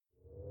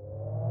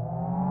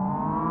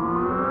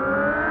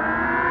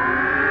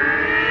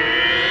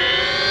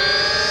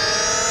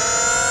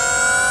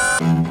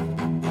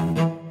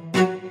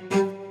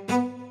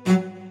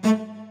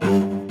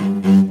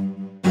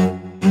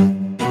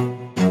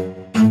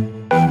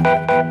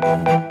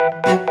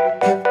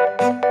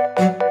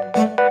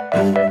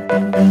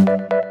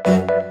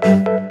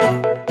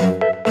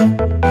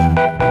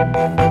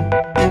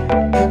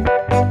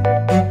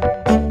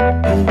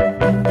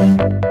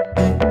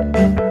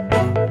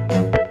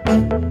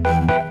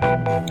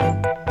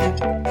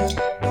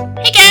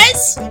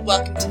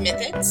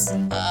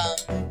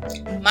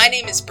Mythids. My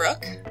name is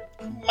Brooke.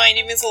 My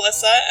name is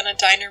Alyssa, and a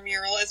diner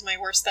mural is my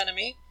worst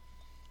enemy.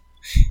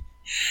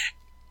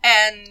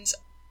 And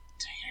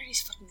did I already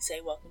fucking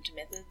say welcome to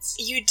Mythids?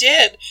 You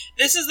did.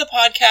 This is the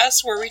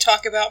podcast where we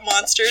talk about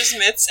monsters,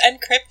 myths, and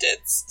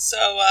cryptids.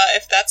 So,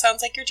 if that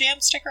sounds like your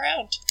jam, stick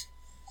around.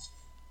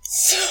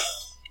 So,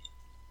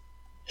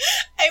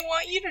 I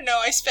want you to know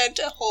I spent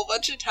a whole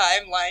bunch of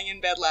time lying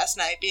in bed last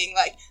night being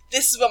like,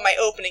 this is what my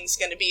opening's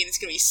going to be, and it's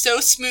going to be so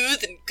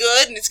smooth and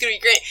good, and it's going to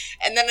be great.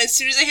 And then as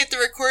soon as I hit the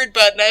record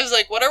button, I was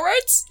like, what are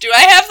words? Do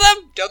I have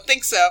them? Don't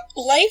think so.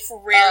 Life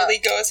rarely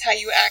goes how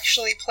you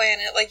actually plan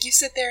it. Like, you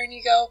sit there and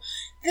you go,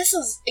 this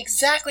is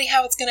exactly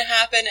how it's going to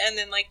happen, and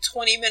then like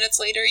 20 minutes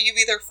later, you've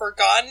either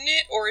forgotten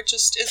it, or it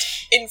just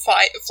is in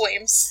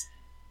flames.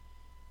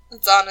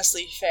 It's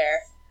honestly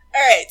fair.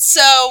 Alright,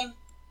 so...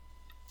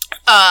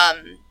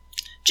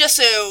 just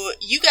so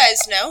you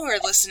guys know who are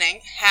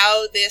listening,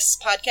 how this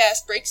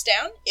podcast breaks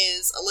down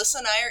is Alyssa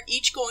and I are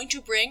each going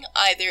to bring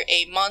either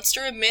a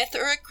monster, a myth,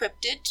 or a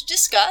cryptid to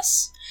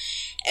discuss.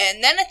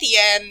 And then at the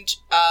end,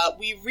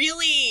 we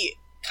really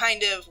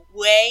kind of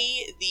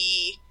weigh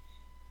the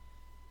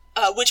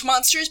which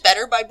monster is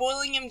better by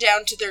boiling them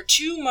down to their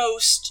two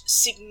most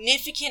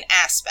significant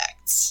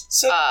aspects.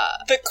 So,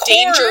 the core...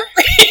 Danger.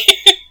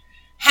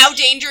 How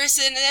dangerous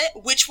is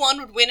it? Which one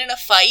would win in a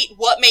fight?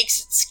 What makes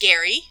it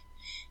scary?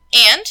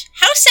 And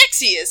how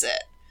sexy is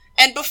it?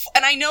 And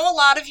I know a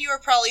lot of you are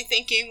probably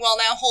thinking, well,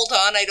 now hold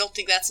on, I don't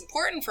think that's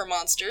important for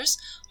monsters.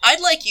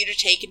 I'd like you to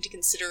take into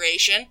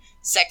consideration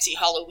sexy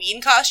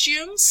Halloween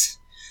costumes,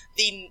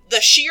 the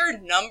sheer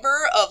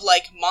number of,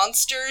 like,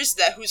 monsters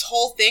whose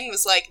whole thing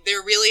was, like,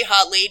 they're really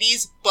hot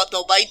ladies, but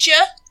they'll bite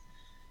you.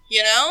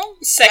 You know?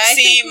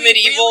 Sexy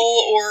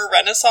medieval or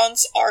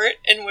Renaissance art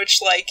in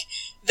which, like,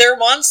 they're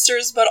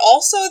monsters, but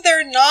also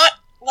they're not,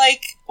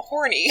 like,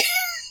 horny.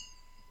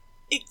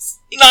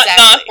 Exactly.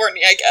 Not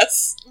horny, I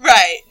guess.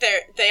 Right,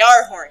 they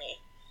are horny.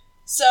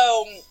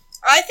 So,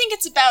 I think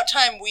it's about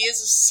time we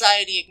as a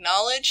society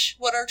acknowledge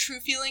what our true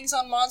feelings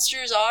on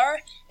monsters are,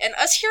 and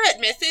us here at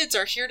Mythids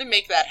are here to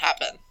make that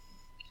happen.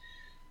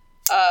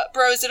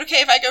 Bro, is it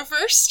okay if I go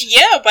first?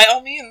 Yeah, by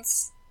all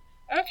means.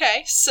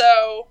 Okay,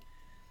 so,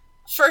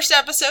 first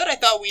episode, I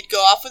thought we'd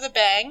go off with a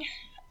bang.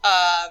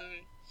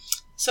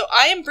 So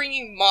I am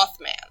bringing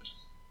Mothman.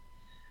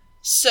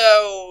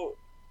 So...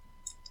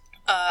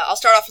 I'll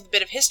start off with a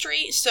bit of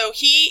history. So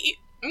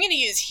I'm going to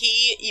use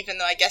he, even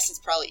though I guess it's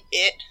probably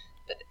it,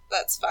 but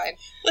that's fine.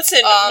 Listen,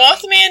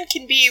 Mothman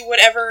can be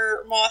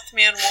whatever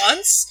Mothman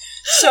wants,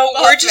 so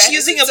we're just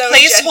using a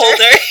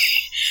placeholder.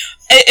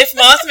 If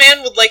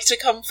Mothman would like to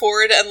come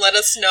forward and let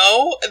us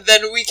know,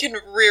 then we can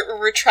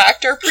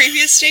retract our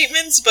previous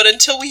statements, but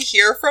until we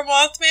hear from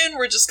Mothman,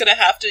 we're just going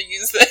to have to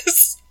use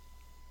this.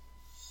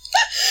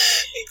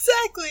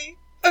 Exactly.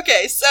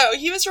 Okay, so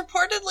he was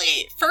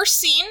reportedly first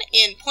seen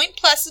in Point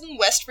Pleasant,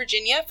 West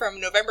Virginia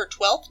from November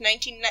 12th,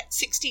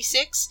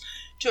 1966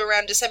 to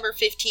around December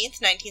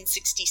 15th,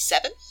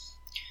 1967.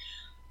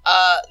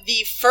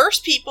 The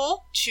first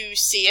people to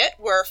see it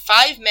were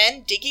 5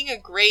 men digging a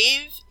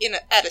grave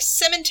at a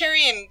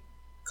cemetery in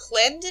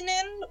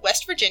Clendenin,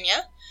 West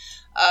Virginia,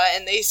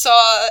 and they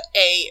saw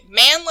a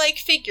man-like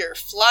figure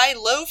fly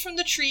low from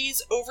the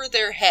trees over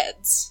their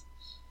heads.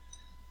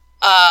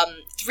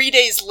 3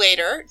 days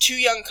later, 2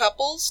 young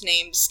couples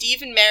named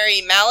Steve and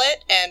Mary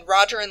Mallett and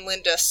Roger and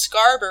Linda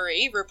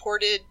Scarberry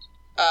reported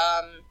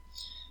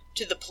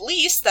to the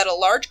police that a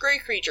large gray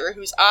creature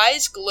whose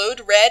eyes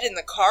glowed red in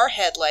the car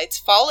headlights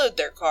followed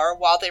their car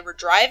while they were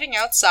driving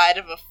outside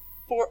of a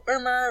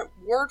former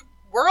World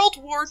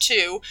War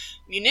II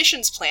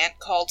munitions plant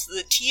called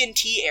the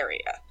TNT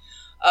area.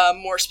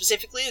 More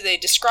specifically, they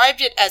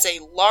described it as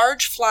a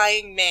large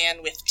flying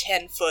man with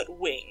 10-foot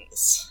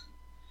wings.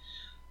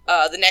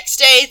 The next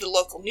day, the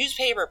local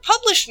newspaper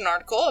published an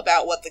article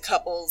about what the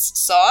couples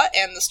saw,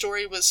 and the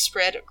story was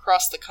spread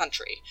across the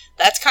country.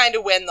 That's kind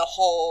of when the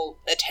whole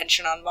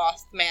attention on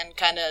Mothman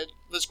kind of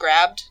was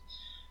grabbed.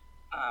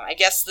 I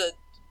guess the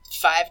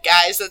 5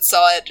 guys that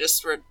saw it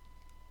just were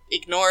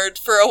ignored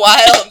for a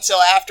while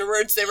until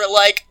afterwards they were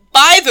like,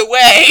 by the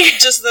way...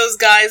 Just those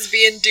guys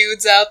being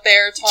dudes out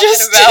there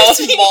talking about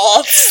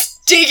moths.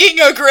 Digging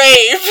a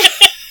grave.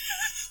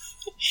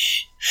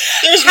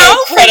 There's no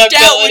credibility. How freaked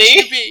out would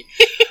you be?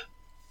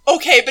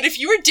 Okay, but if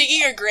you were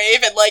digging a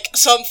grave and, like,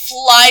 some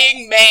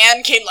flying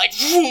man came, like,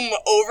 vroom,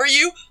 over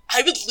you,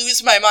 I would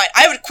lose my mind.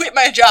 I would quit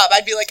my job.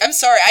 I'd be like, I'm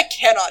sorry, I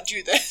cannot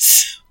do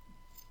this.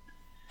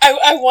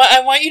 I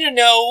want you to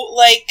know,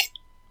 like,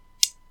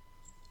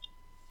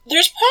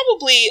 there's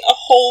probably a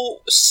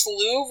whole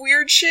slew of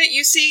weird shit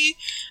you see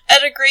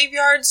at a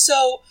graveyard,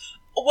 so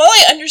while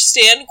I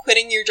understand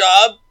quitting your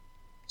job,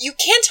 you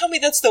can't tell me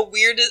that's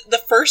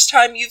the first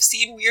time you've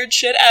seen weird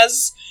shit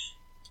as,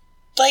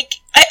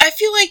 like, I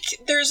feel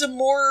like there's a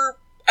more,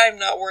 I'm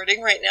not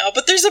wording right now,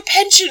 but there's a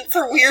penchant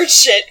for weird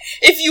shit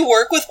if you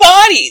work with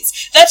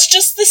bodies. That's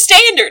just the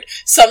standard.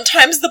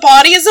 Sometimes the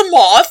body is a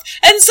moth,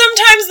 and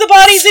sometimes the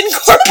body's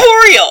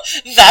incorporeal.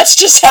 That's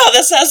just how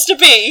this has to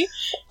be.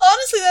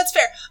 Honestly, that's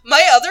fair.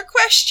 My other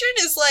question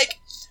is, like,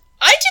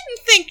 I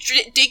didn't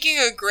think digging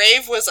a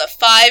grave was a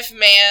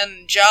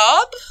 5-man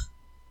job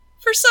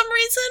for some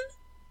reason.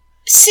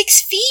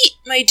 6 feet,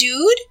 my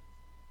dude.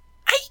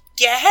 I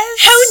guess.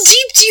 How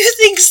deep do you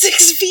think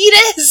 6 feet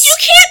is? You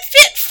can't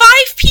fit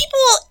 5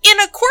 people in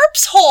a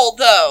corpse hole,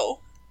 though.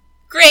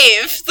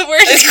 Grave. The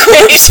word is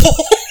corpse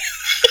hole.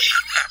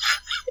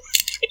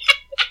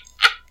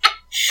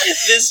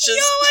 This just...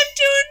 No, I'm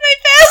doing my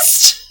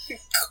best.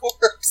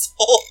 Corpse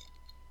hole.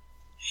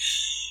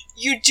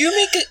 You do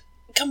make a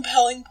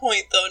compelling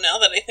point, though, now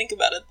that I think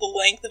about it. The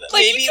length of it.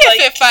 Like, maybe, you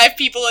can't fit 5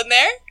 people in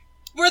there.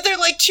 Were there,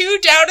 like, 2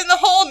 down in the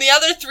hole and the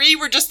other 3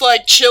 were just,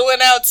 like, chilling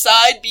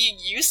outside being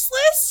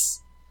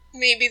useless?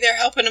 Maybe they're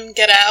helping them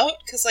get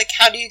out? Because, like,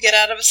 how do you get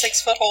out of a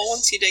 6-foot hole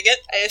once you dig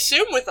it? I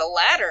assume with a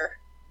ladder.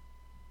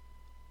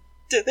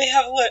 Did they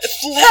have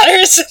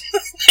ladders in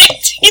the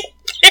 1930s?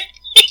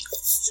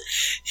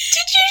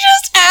 Did you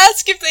just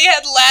ask if they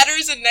had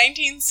ladders in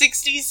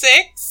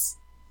 1966?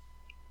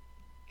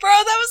 Bro,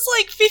 that was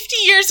like 50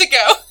 years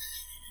ago.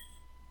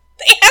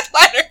 They had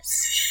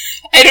ladders.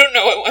 I don't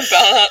know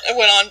what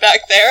went on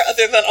back there,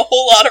 other than a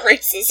whole lot of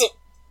racism.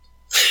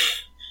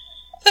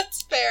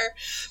 That's fair.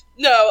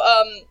 No,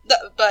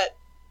 but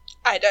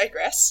I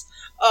digress.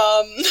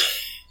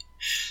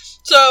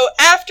 So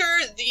after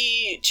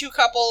the 2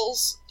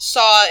 couples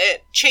saw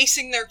it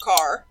chasing their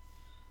car,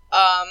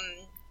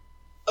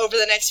 over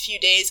the next few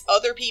days,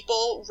 other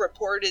people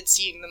reported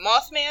seeing the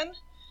Mothman,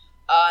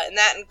 and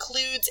that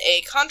includes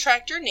a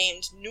contractor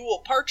named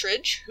Newell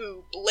Partridge,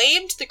 who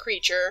blamed the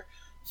creature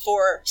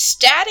for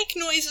static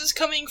noises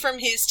coming from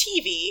his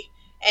TV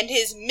and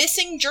his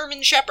missing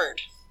German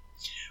Shepherd,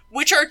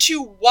 which are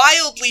 2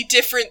 wildly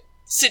different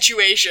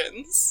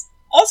situations.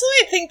 Also,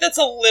 I think that's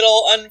a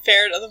little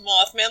unfair to the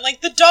Mothman.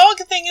 Like, the dog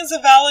thing is a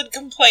valid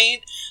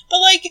complaint, but,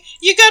 like,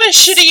 you got a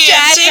shitty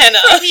static antenna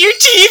from your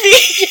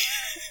TV.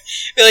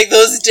 Be like,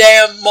 those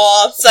damn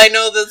moths, I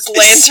know that's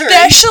lanterns.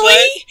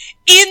 Especially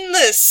in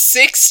the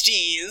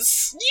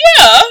 60s.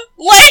 Yeah.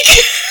 Like...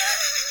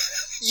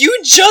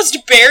 You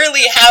just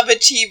barely have a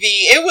TV.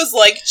 It was,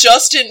 like,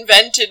 just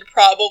invented,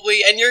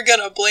 probably, and you're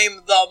gonna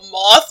blame the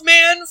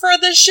Mothman for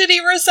the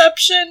shitty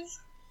reception?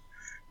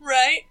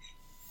 Right.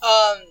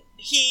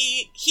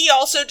 He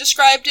also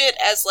described it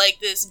as, like,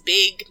 this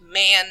big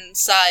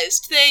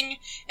man-sized thing,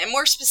 and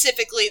more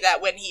specifically that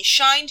when he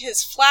shined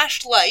his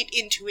flashlight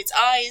into its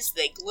eyes,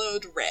 they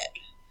glowed red.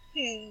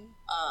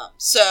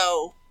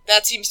 So,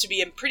 that seems to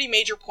be a pretty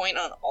major point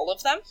on all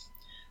of them.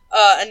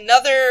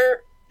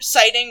 Another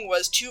sighting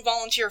was 2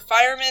 volunteer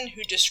firemen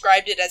who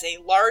described it as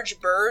a large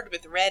bird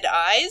with red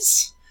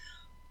eyes.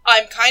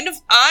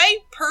 I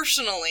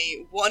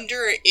personally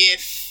wonder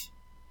if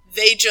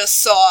they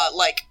just saw,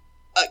 like,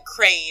 a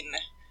crane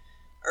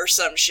or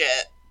some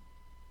shit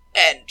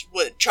and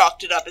would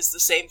chalked it up as the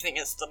same thing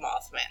as the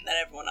Mothman that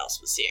everyone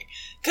else was seeing.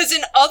 Because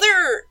in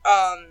other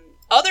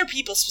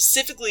people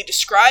specifically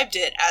described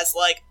it as,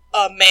 like,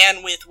 a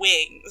man with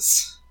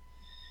wings.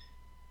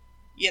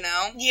 You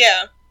know?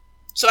 Yeah.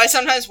 So I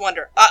sometimes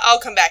wonder. I'll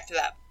come back to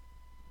that.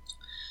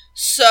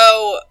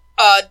 So,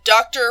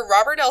 Dr.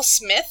 Robert L.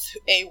 Smith,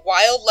 a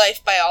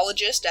wildlife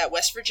biologist at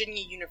West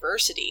Virginia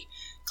University,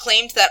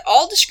 claimed that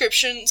all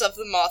descriptions of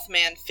the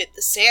Mothman fit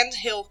the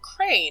sandhill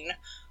crane,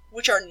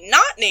 which are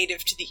not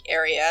native to the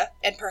area,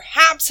 and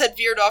perhaps had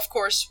veered off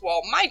course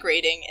while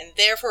migrating, and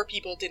therefore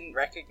people didn't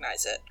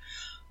recognize it.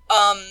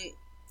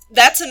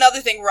 That's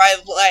another thing where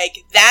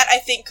that I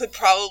think could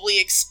probably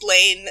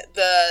explain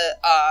the,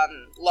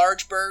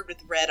 large bird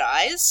with red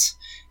eyes.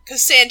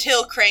 Because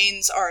sandhill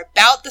cranes are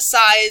about the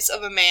size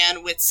of a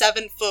man with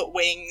 7-foot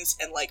wings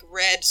and, like,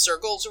 red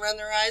circles around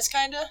their eyes,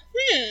 kinda.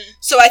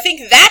 So I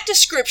think that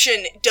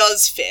description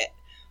does fit.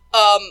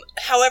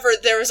 However,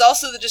 there is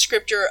also the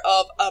descriptor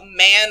of a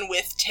man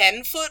with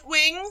 10-foot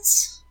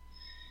wings,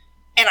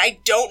 and I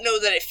don't know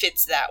that it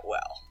fits that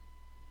well.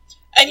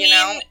 I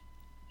mean,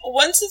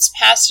 once it's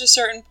past a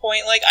certain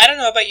point, like, I don't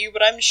know about you,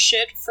 but I'm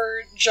shit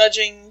for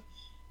judging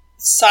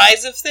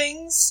size of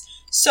things.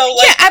 So,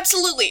 like... Yeah,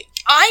 absolutely.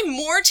 I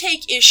more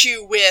take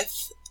issue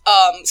with,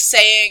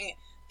 saying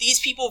these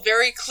people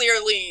very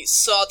clearly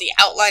saw the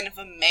outline of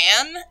a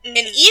man, and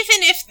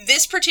even if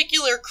this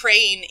particular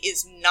crane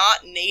is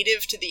not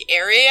native to the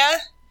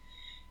area,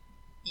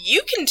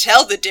 you can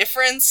tell the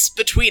difference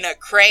between a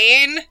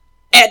crane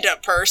and a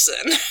person.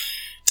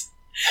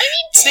 I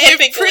mean, they have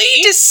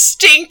pretty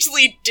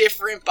distinctly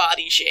different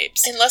body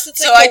shapes. Unless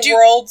it's like the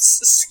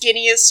world's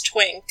skinniest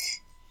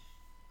twink.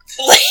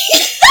 Like...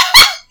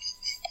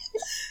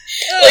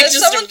 Like if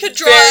someone could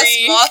draw us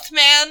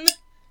Mothman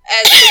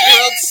as the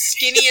world's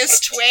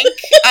skinniest twink,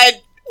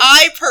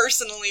 I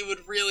personally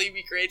would really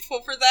be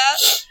grateful for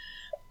that.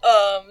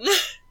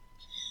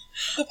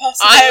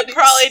 I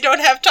probably don't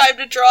have time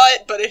to draw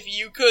it, but if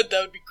you could,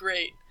 that would be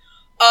great.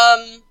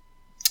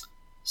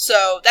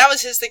 So that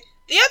was his thing.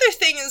 The other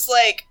thing is,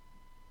 like,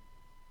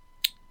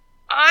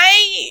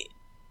 I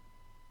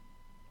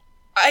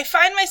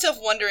find myself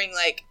wondering,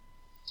 like,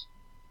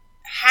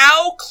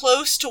 how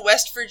close to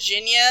West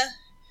Virginia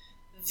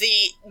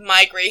the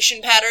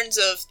migration patterns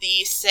of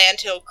the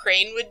sandhill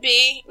crane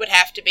would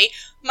have to be.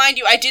 Mind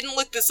you, I didn't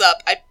look this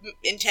up. I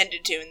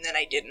intended to, and then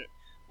I didn't.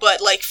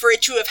 But, like, for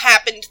it to have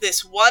happened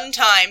this one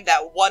time,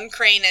 that one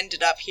crane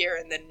ended up here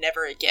and then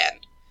never again,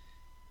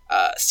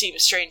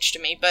 seems strange to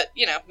me, but,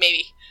 you know,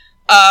 maybe.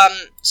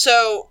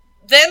 So,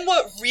 then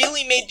what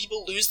really made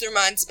people lose their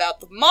minds about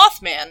the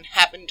Mothman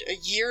happened a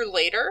year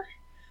later.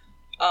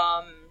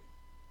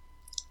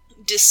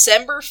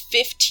 December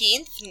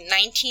 15th,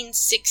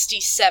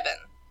 1967.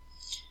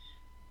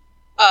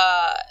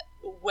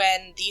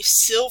 When the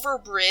Silver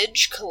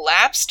Bridge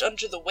collapsed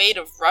under the weight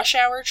of rush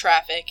hour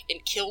traffic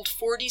and killed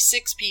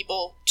 46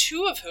 people,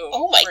 2 of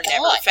whom were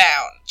never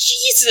found.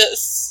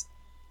 Jesus!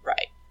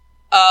 Right.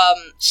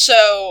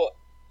 So,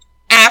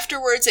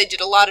 afterwards, they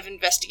did a lot of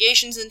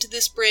investigations into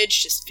this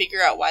bridge to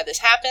figure out why this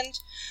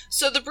happened.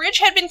 So, the bridge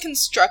had been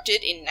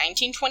constructed in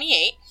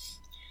 1928,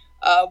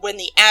 when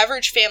the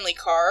average family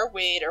car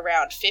weighed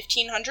around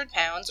 1,500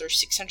 pounds, or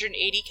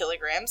 680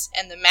 kilograms,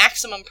 and the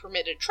maximum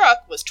permitted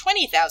truck was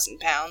 20,000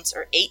 pounds,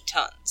 or 8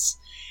 tons.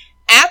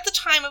 At the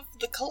time of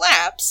the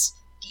collapse,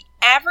 the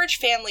average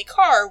family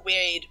car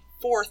weighed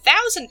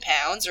 4,000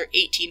 pounds, or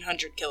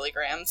 1,800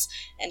 kilograms,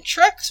 and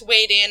trucks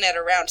weighed in at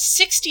around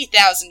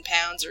 60,000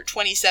 pounds, or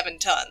 27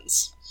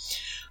 tons.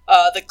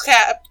 The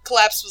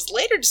collapse was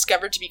later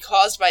discovered to be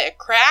caused by a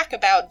crack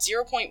about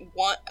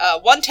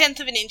 1/10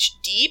 of an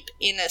inch deep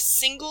in a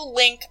single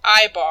link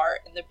eye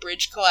bar, and the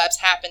bridge collapse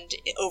happened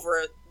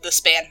over the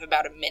span of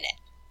about a minute.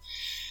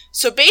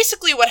 So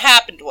basically what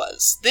happened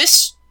was,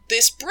 this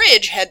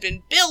bridge had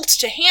been built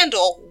to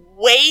handle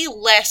way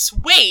less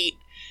weight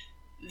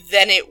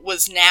than it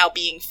was now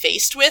being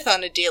faced with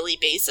on a daily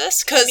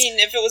basis. I mean,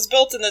 if it was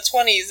built in the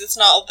 20s, it's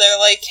not, they're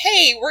like,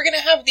 hey, we're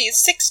gonna have these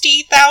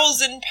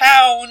 60,000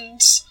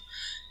 pound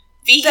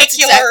vehiculars. That's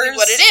exactly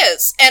what it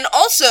is. And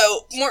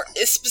also, more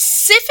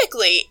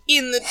specifically,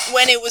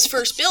 when it was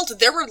first built,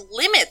 there were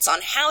limits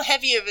on how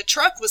heavy of a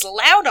truck was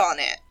allowed on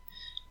it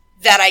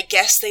that I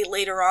guess they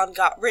later on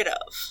got rid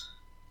of.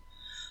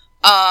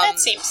 That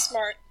seems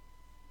smart.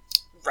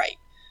 Right.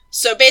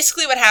 So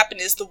basically what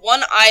happened is the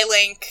one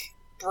eye-link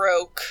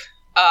broke,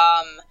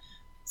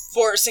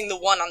 forcing the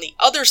one on the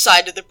other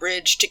side of the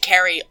bridge to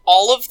carry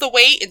all of the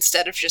weight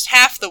instead of just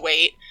half the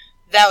weight.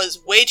 That was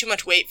way too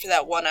much weight for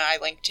that one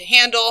eye-link to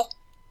handle.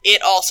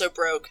 It also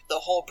broke. The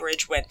whole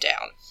bridge went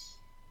down.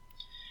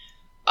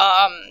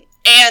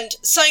 And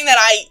something that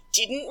I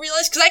didn't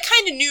realize, because I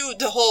kind of knew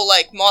the whole,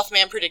 like,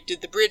 Mothman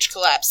predicted the bridge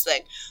collapse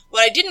thing.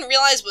 What I didn't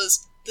realize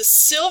was the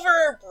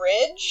Silver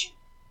Bridge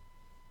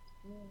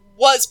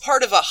was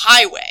part of a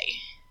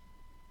highway.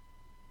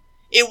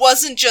 It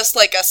wasn't just,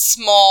 like, a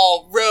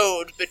small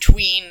road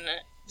between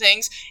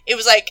things. It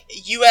was, like,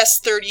 US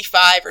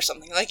 35 or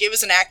something. Like, it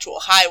was an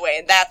actual highway,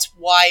 and that's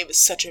why it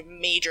was such a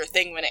major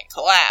thing when it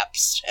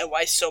collapsed, and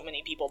why so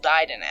many people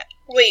died in it.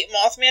 Wait,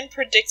 Mothman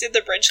predicted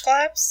the bridge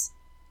collapse?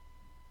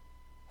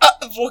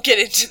 We'll get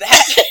into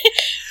that.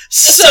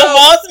 So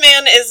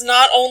Mothman is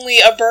not only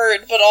a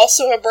bird, but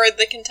also a bird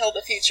that can tell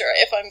the future,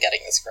 if I'm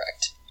getting this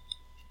correct.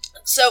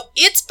 So,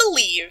 it's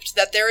believed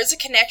that there is a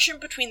connection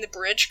between the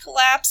bridge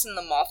collapse and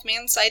the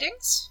Mothman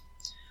sightings.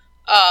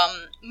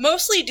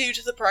 Mostly due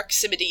to the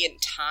proximity in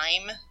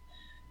time.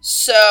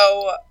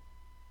 So,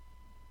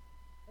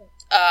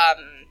 a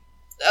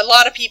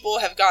lot of people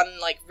have gotten,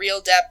 like,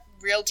 real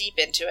deep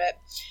into it.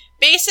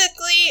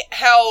 Basically,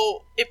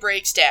 how it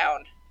breaks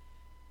down.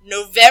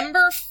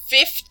 November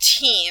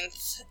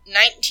 15th,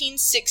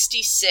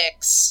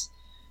 1966,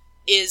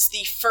 is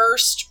the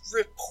first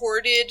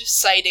reported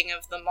sighting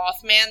of the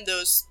Mothman.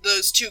 Those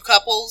 2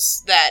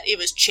 couples that it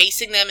was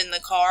chasing them in the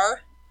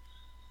car.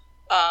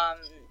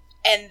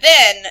 And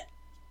then,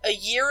 a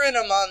year and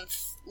a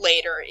month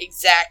later,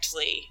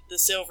 exactly, the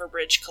Silver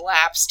Bridge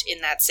collapsed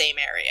in that same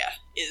area,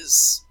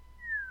 is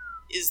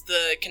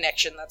the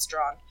connection that's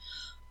drawn.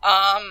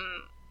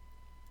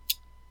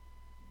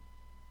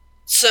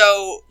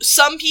 So,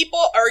 some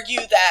people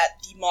argue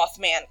that the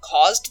Mothman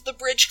caused the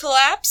bridge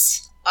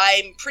collapse.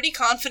 I'm pretty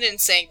confident in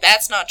saying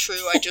that's not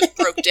true. I just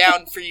broke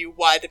down for you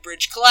why the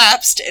bridge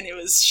collapsed, and it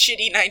was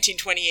shitty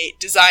 1928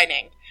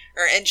 designing,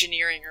 or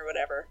engineering, or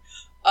whatever.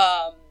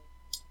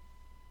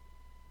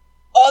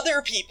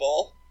 Other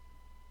people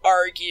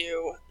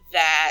argue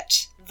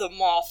that the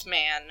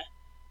Mothman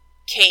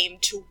came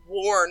to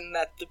warn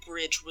that the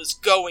bridge was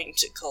going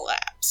to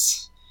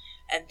collapse.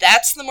 And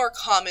that's the more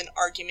common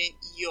argument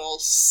you'll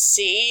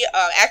see.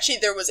 Actually,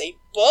 there was a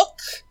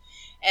book,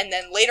 and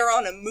then later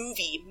on a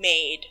movie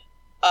made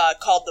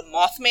called The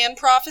Mothman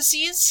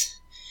Prophecies.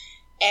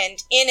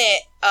 And in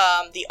it,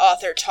 the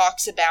author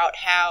talks about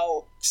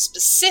how,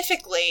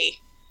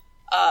 specifically,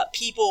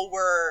 people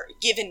were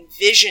given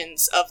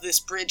visions of this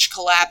bridge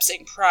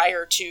collapsing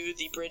prior to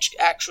the bridge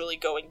actually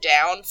going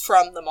down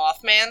from the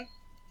Mothman.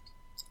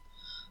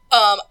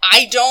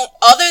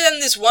 Other than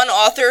this one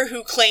author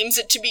who claims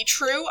it to be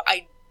true,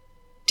 I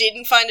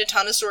didn't find a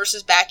ton of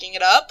sources backing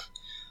it up,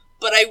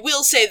 but I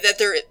will say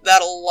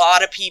that a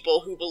lot of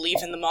people who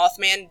believe in the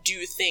Mothman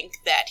do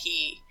think that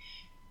he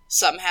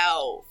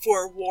somehow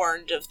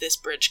forewarned of this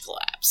bridge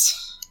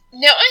collapse.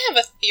 Now, I have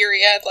a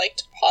theory I'd like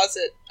to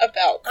posit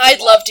about I'd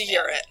love to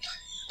hear it.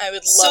 I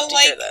would love to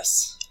hear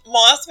this.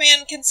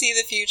 Mothman can see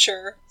the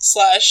future,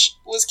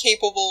 / was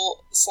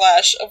capable,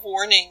 / of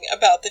warning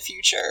about the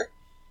future.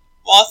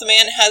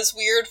 Mothman has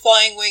weird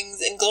flying wings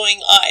and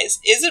glowing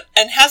eyes.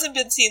 And hasn't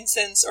been seen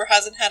since, or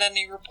hasn't had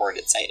any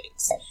reported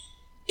sightings.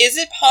 Is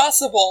it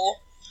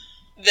possible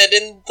that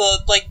in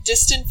the,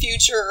 distant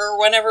future, or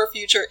whenever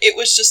future, it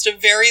was just a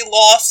very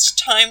lost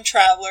time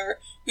traveler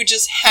who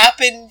just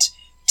happened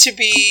to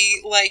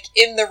be,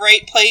 in the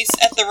right place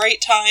at the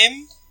right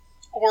time?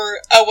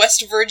 Or a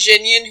West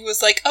Virginian who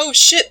was like, oh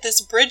shit, this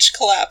bridge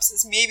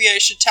collapses, maybe I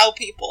should tell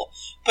people.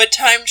 But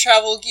time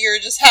travel gear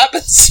just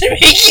happens to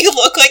make you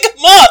look like a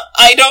moth.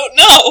 I don't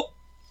know.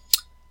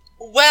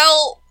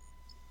 Well,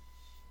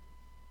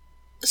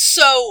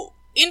 so,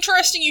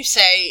 interesting you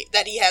say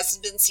that he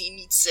hasn't been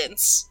seen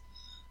since.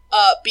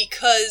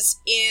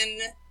 Because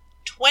in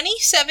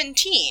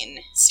 2017,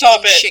 Stop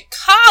in it.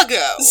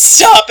 Chicago,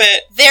 Stop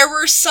it. There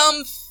were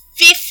some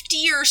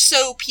 50 or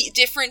so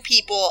different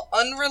people,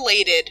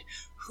 unrelated,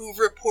 who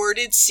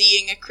reported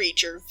seeing a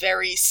creature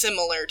very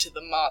similar to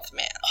the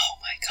Mothman. Oh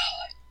my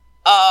god.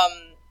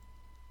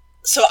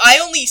 So I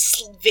only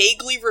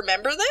vaguely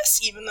remember this,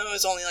 even though it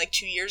was only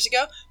 2 years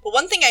ago. But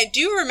one thing I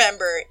do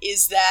remember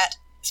is that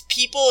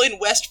people in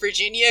West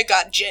Virginia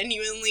got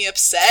genuinely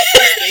upset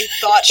because they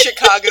thought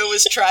Chicago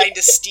was trying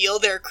to steal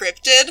their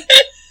cryptid.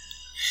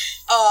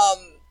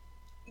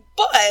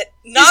 But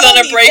not He's on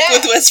only a break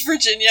that, with West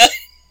Virginia.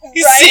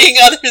 He's right? seeing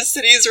other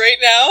cities right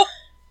now.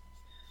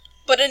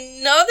 But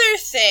another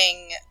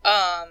thing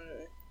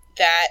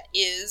that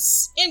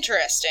is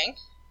interesting,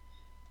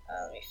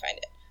 let me find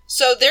it.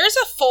 So there's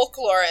a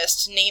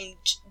folklorist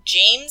named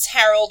James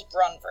Harold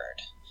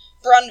Brunvand,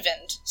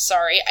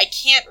 I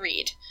can't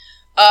read,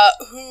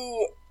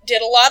 who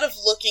did a lot of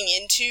looking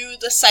into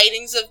the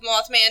sightings of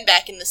Mothman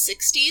back in the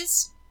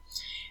 60s.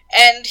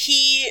 And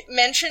he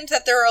mentioned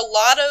that there are a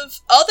lot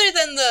of, other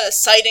than the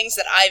sightings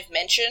that I've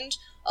mentioned,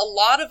 a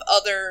lot of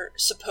other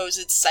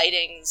supposed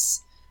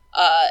sightings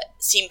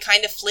seem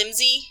kind of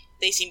flimsy.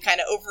 They seem kind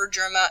of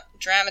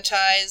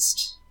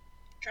dramatized.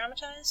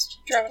 Dramatized.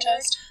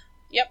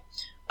 Yep.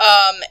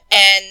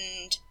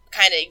 And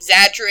kind of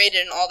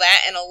exaggerated and all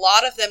that, and a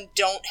lot of them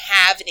don't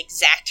have an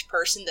exact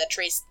person that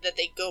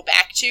they go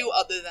back to,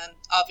 other than,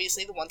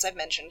 obviously, the ones I've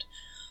mentioned.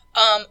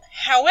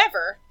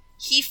 However,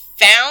 he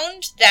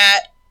found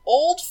that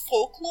old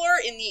folklore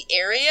in the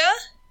area,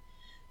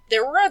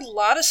 there were a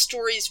lot of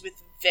stories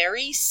with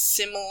very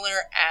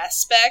similar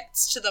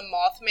aspects to the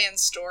Mothman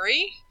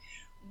story,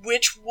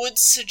 which would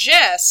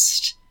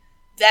suggest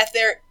that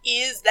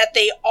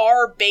they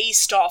are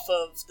based off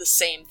of the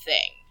same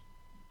thing.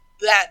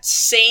 That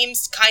same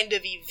kind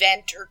of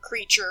event or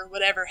creature or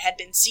whatever had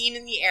been seen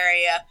in the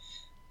area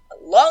a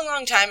long,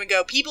 long time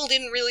ago. People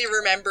didn't really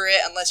remember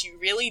it unless you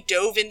really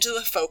dove into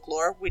the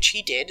folklore, which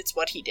he did. It's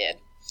what he did.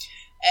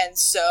 And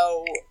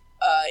so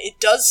it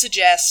does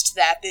suggest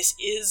that this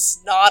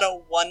is not a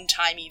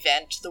one-time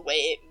event the way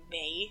it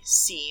may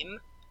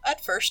seem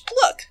at first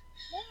look.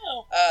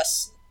 Wow.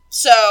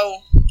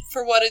 So,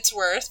 for what it's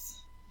worth,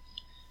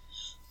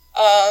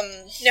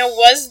 now,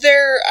 was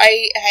there,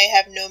 I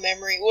have no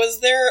memory, was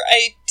there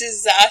a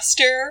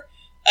disaster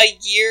a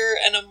year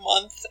and a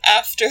month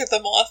after the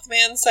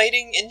Mothman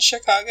sighting in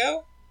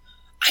Chicago?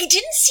 I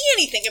didn't see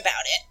anything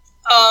about it.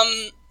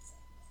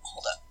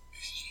 Hold up.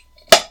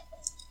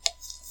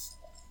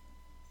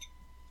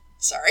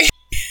 Sorry.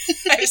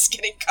 I was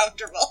getting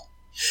comfortable.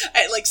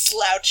 I,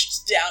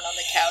 slouched down on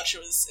the couch. It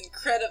was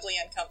incredibly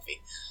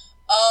uncomfy.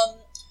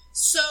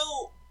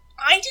 So,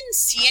 I didn't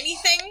see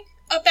anything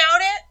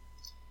about it.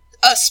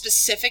 A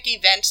specific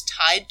event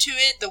tied to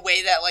it, the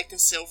way that, the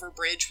Silver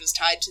Bridge was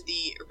tied to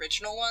the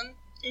original one.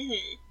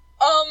 Mm-hmm.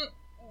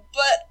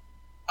 But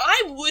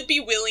I would be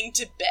willing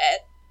to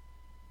bet,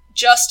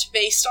 just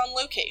based on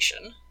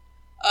location,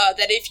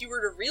 that if you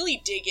were to really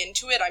dig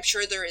into it, I'm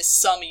sure there is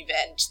some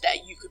event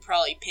that you could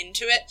probably pin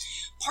to it.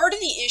 Part of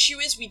the issue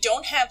is we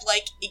don't have,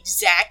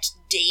 exact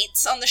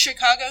dates on the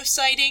Chicago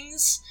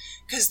sightings,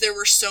 because there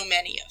were so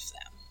many of them.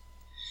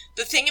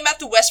 The thing about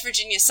the West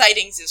Virginia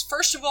sightings is,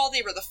 first of all,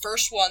 they were the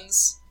first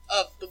ones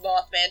of the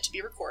Mothman to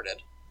be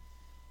recorded.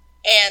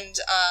 And,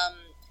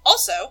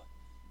 also,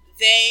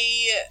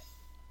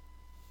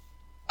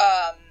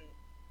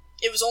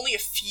 it was only a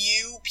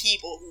few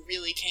people who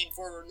really came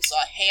forward and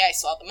saw, hey, I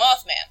saw the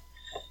Mothman.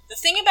 The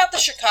thing about the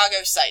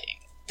Chicago sighting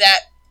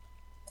that,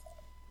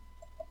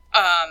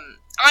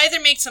 either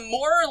makes them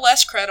more or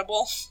less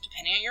credible,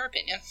 depending on your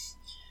opinion,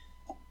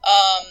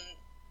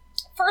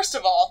 first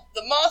of all,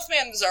 the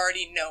Mothman was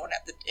already known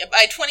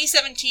by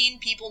 2017,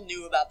 people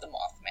knew about the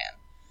Mothman.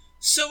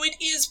 So it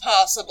is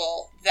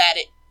possible that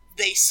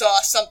they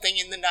saw something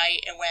in the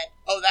night and went,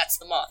 oh, that's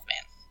the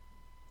Mothman.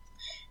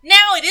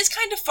 Now, it is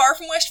kind of far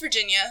from West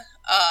Virginia,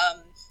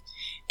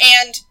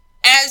 and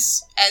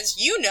as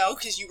you know,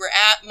 because you were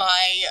at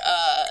my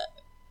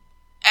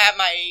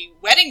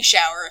wedding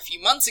shower a few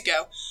months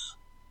ago,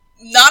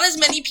 not as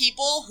many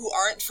people who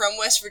aren't from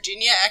West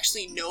Virginia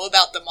actually know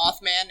about the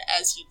Mothman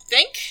as you'd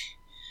think.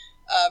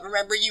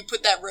 Remember you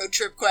put that road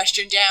trip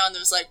question down that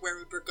was like, where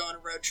would we go on a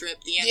road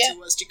trip? The answer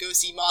was to go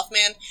see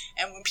Mothman.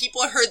 And when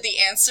people heard the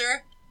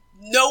answer,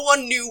 no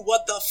one knew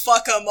what the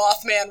fuck a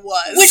Mothman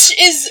was. Which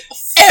is...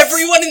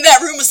 Everyone in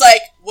that room was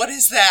like, what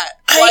is that?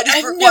 I've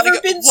never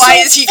been so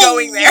is he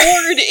going there?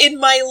 floored in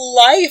my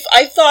life.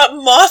 I thought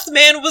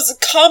Mothman was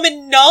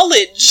common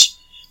knowledge.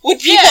 Would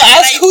people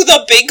ask who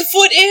the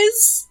Bigfoot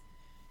is?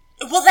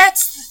 Well,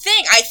 that's the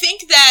thing. I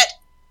think that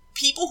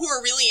people who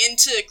are really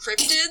into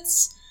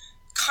cryptids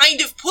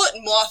kind of put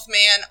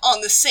Mothman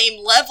on the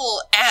same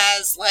level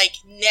as,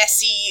 like,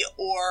 Nessie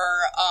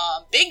or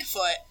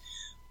Bigfoot,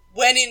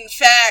 when in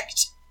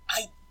fact,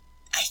 I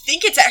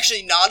think it's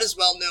actually not as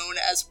well known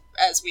as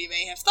we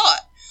may have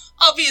thought.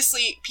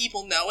 Obviously,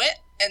 people know it,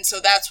 and so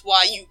that's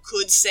why you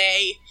could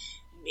say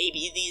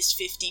maybe these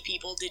 50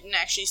 people didn't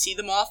actually see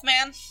the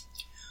Mothman.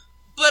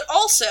 But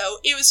also,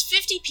 it was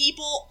 50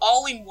 people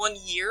all in 1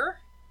 year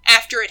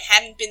after it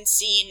hadn't been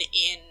seen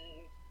in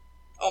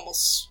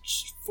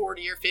almost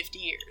 40 or 50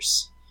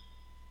 years.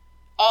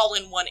 All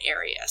in one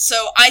area.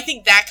 So I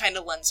think that kind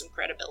of lends some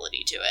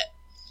credibility to it.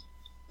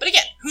 But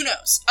again, who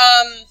knows?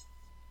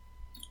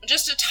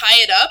 Just to tie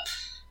it up,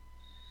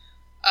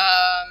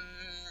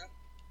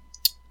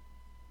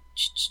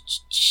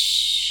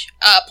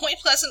 Point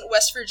Pleasant,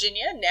 West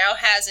Virginia now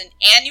has an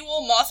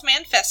annual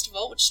Mothman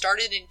Festival, which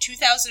started in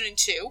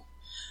 2002.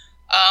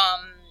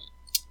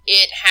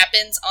 It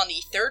happens on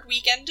the third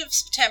weekend of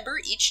September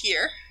each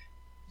year.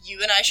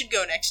 You and I should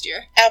go next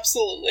year.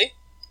 Absolutely.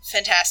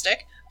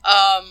 Fantastic.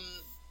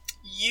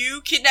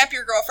 You kidnap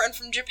your girlfriend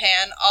from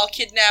Japan. I'll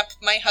kidnap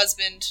my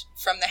husband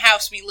from the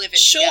house we live in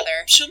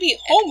together. She'll be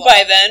home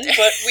by then,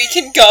 but we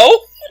can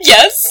go.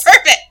 Yes.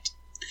 Perfect.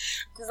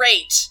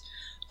 Great.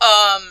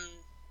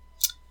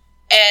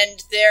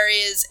 And there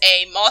is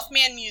a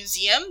Mothman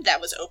Museum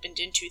that was opened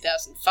in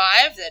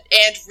 2005,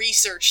 and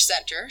Research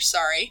Center,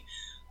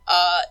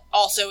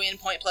 also in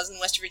Point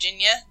Pleasant, West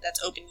Virginia,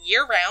 that's open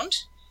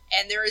year-round.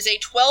 And there is a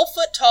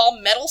 12-foot-tall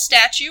metal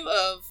statue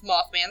of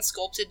Mothman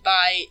sculpted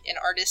by an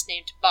artist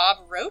named Bob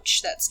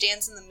Roach that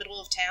stands in the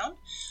middle of town.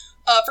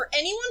 For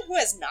anyone who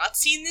has not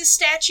seen this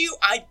statue,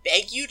 I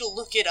beg you to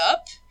look it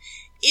up.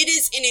 It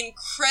is an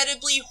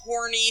incredibly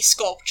horny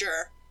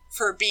sculpture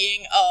for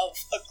being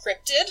of a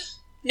cryptid.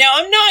 Now,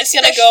 I'm not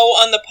going to go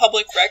on the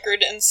public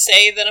record and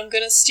say that I'm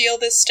going to steal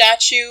this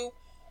statue,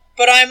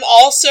 but I'm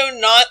also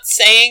not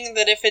saying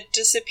that if it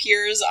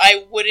disappears,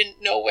 I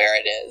wouldn't know where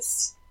it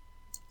is.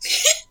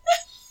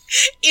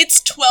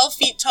 It's 12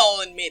 feet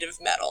tall and made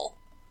of metal.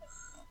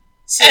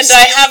 So and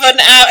I have an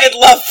avid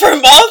love for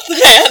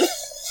Mothman.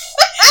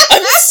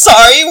 I'm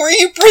sorry, were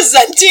you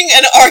presenting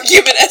an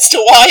argument as to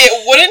why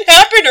it wouldn't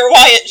happen or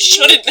why it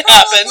shouldn't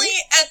happen?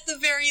 Probably, at the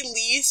very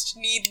least,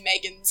 need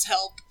Megan's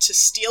help to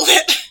steal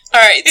it.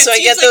 Alright, so I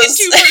get like those...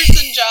 a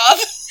two-person job.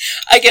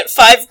 I get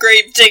 5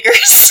 grave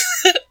diggers.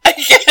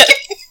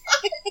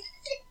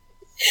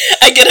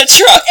 I get a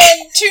truck.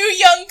 And 2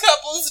 young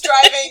couples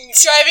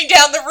driving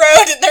down the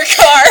road in their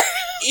car.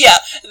 Yeah,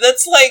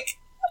 that's like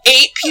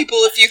 8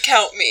 people if you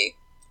count me.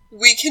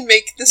 We can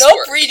make this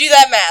work. Nope, redo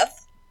that math.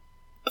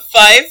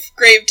 5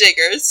 grave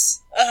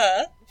diggers.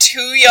 2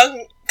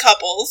 young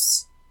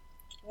couples.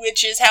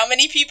 Which is how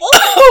many people?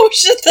 Oh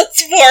shit,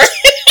 that's 4.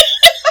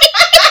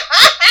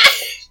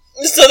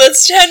 So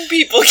that's 10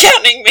 people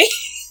counting me.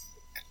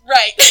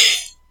 Right.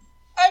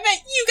 I mean,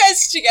 you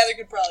guys together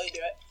could probably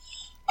do it.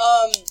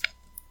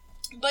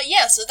 But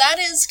yeah, so that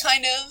is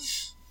kind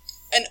of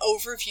an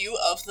overview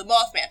of the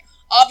Mothman.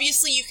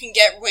 Obviously, you can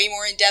get way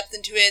more in-depth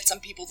into it. Some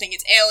people think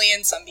it's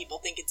alien, some people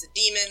think it's a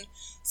demon,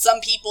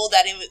 some people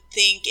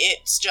think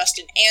it's just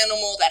an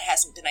animal that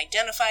hasn't been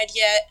identified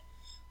yet,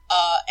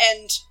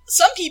 and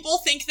some people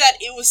think that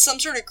it was some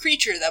sort of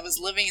creature that was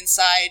living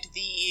inside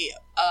the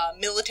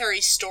military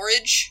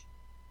storage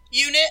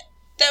unit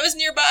that was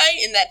nearby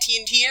in that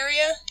TNT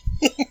area.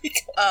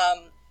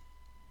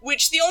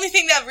 Which the only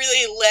thing that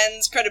really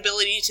lends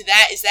credibility to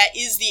that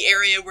is the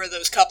area where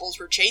those couples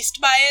were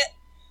chased by it.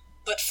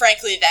 But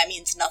frankly, that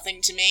means nothing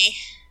to me.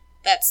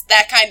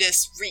 That kind of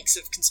reeks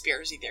of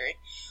conspiracy theory.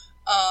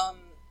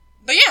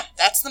 But yeah,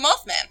 that's the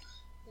Mothman.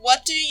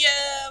 What do you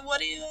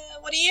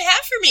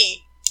have for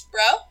me,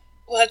 bro?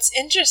 Well, it's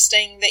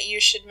interesting that you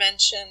should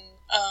mention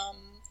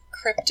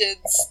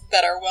cryptids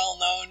that are well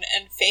known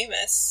and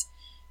famous,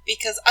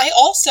 because I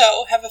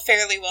also have a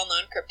fairly well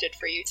known cryptid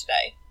for you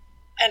today.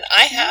 And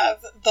I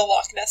have the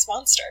Loch Ness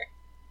Monster.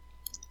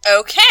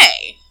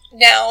 Okay.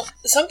 Now,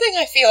 something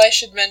I feel I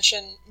should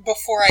mention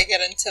before I get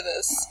into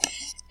this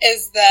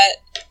is that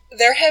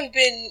there have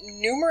been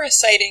numerous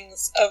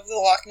sightings of the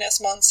Loch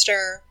Ness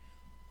Monster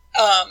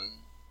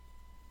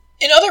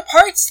in other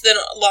parts than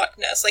Loch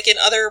Ness, like in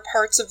other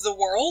parts of the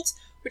world,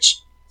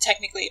 which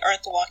technically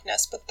aren't the Loch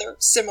Ness, but they're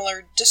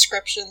similar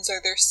descriptions or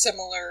they're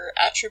similar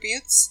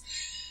attributes.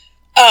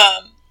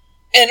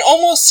 And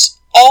almost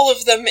all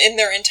of them in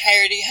their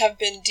entirety have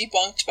been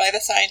debunked by the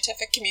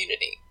scientific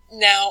community.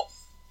 Now,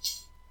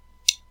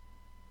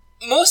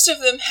 most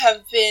of them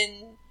have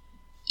been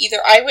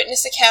either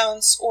eyewitness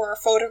accounts or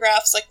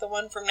photographs like the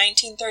one from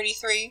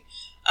 1933.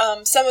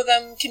 Some of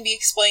them can be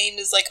explained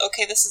as like,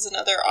 okay, this is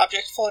another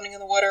object floating in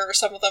the water, or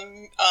some of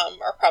them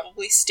are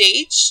probably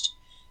staged.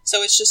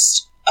 So it's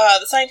just,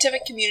 the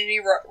scientific community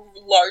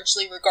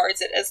largely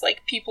regards it as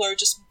like people are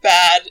just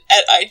bad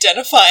at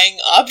identifying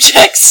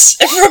objects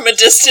from a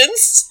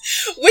distance,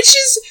 which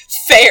is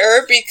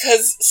fair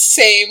because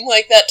same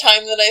like that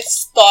time that I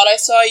thought I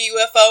saw a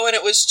UFO and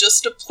it was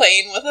just a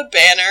plane with a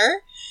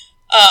banner.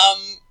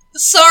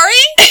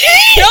 Sorry?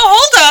 No,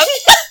 hold up.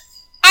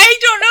 I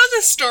don't know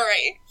this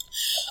story.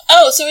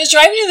 Oh, so I was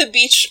driving to the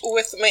beach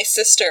with my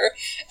sister,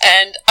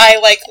 and I,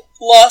 like,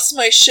 lost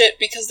my shit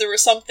because there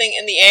was something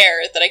in the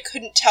air that I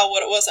couldn't tell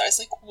what it was. I was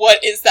like,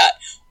 what is that?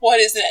 What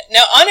is it?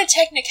 Now, on a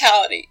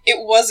technicality, it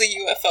was a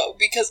UFO,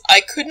 because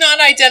I could not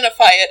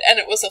identify it, and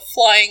it was a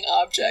flying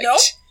object. Nope.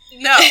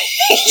 No.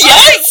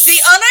 Yes! The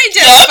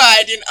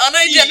unidentified and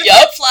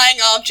unidentified flying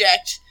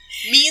object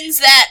means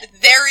that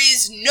there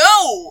is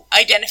no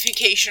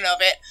identification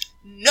of it.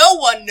 No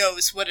one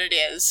knows what it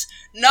is.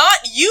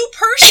 Not you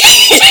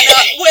personally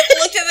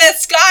looked at that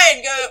sky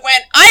and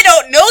went, I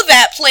don't know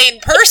that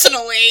plane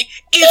personally.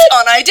 It's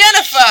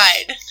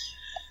unidentified.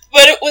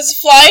 But it was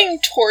flying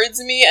towards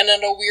me and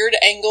at a weird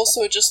angle,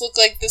 so it just looked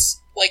like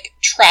this, like,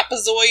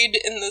 trapezoid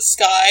in the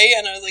sky,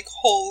 and I was like,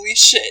 holy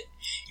shit,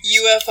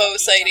 UFO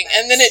sighting.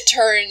 And then it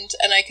turned,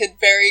 and I could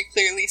very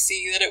clearly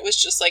see that it was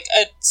just, like,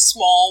 a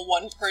small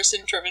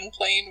one-person-driven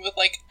plane with,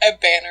 like, a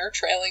banner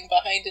trailing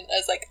behind it. I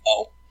was like,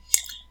 oh.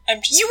 I'm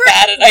just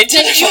bad at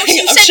identifying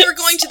You said you were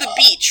going to the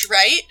beach,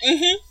 right?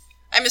 Mm-hmm.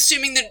 I'm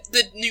assuming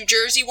the New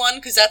Jersey one,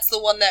 because that's the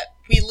one that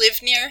we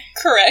live near?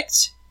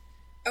 Correct.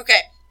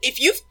 Okay. If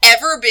you've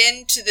ever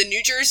been to the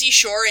New Jersey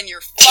shore in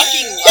your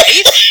fucking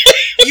life,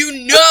 you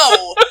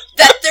know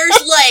that there's,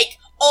 like,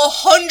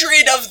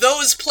 100 of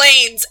those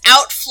planes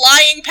out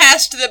flying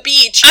past the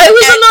beach. I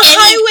was on the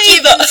highway,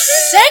 though.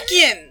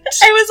 Second.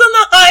 I was on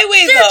the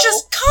highway, They're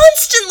just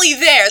constantly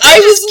there. They're I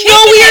was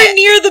nowhere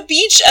near the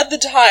beach at the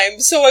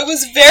time, so I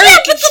was very... Yeah,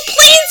 but the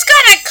plane's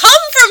gotta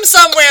come from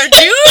somewhere,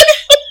 dude!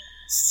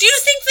 Do you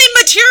think they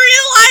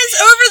materialize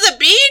over the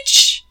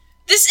beach?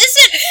 This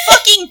isn't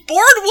fucking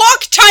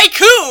Boardwalk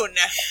Tycoon!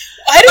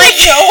 I don't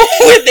know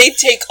where they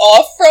take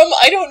off from.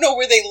 I don't know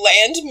where they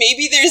land.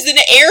 Maybe there's an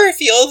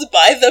airfield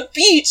by the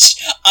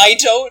beach. I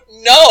don't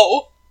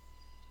know.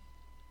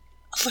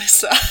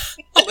 Alyssa,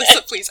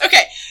 please.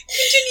 Okay,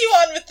 continue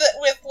on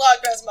with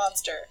Loch Ness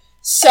Monster.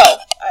 So,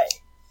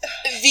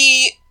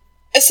 the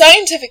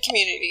scientific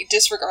community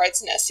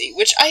disregards Nessie,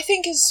 which I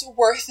think is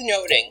worth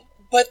noting.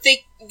 But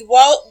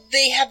while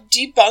they have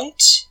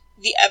debunked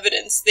the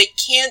evidence, they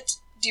can't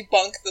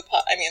debunk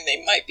I mean,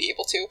 they might be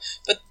able to,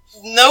 but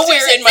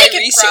nowhere in my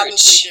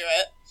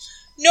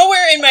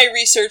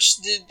research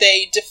did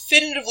they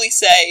definitively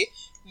say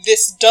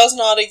this does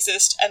not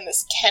exist and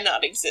this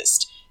cannot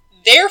exist.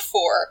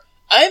 Therefore,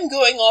 I'm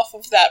going off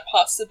of that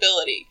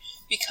possibility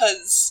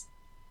because,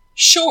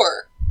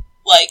 sure,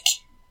 like,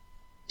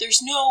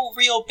 there's no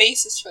real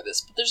basis for this,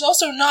 but there's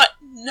also not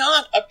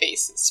a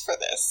basis for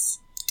this.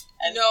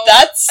 And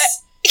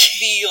that's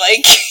the,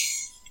 like,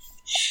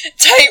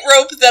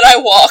 tightrope that I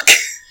walk.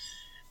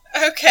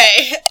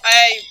 Okay,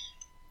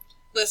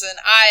 Listen,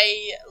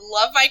 I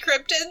love my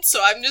cryptids,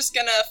 so I'm just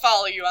gonna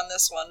follow you on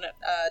this one.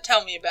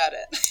 Tell me about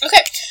it.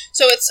 Okay,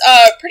 so it's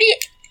pretty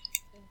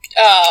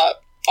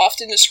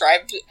often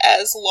described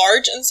as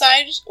large in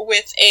size,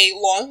 with a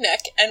long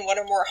neck and one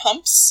or more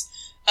humps.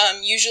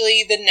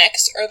 Usually the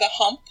necks or the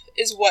hump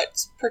is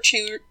what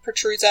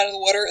protrudes out of the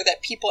water or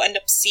that people end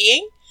up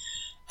seeing.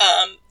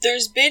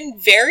 There's been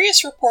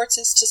various reports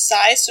as to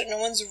size, so no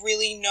one's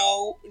really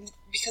know,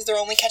 because they're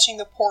only catching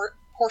the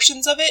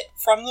portions of it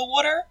from the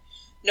water.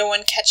 No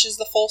one catches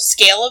the full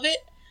scale of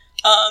it.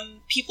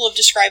 People have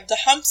described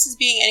the humps as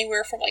being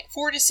anywhere from like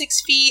 4 to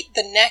 6 feet.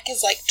 The neck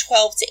is like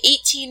 12 to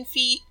 18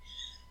 feet.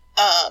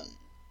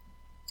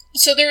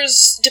 So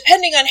there's,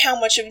 depending on how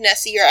much of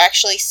Nessie you're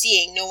actually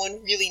seeing, no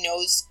one really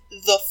knows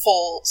the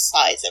full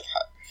size of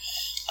her.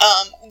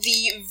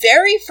 The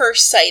very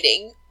first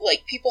sighting,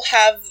 like, people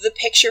have the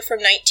picture from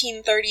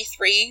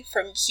 1933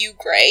 from Hugh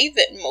Gray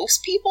that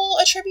most people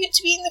attribute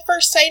to being the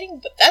first sighting,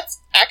 but that's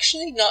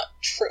actually not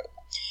true.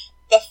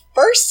 The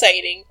first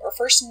sighting, or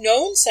first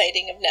known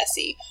sighting of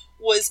Nessie,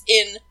 was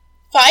in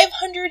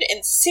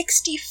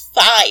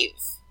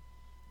 565.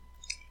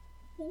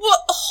 What?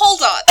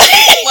 Hold on.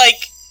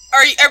 Like,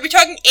 are we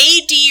talking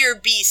AD or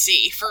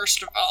BC,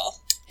 first of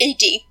all?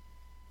 AD.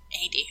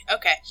 AD,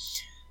 okay.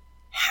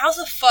 How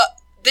the fuck...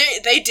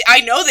 I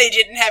know they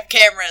didn't have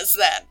cameras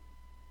then.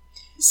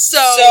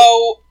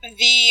 So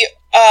the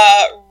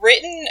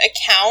written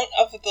account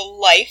of the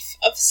life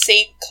of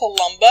Saint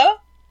Columba,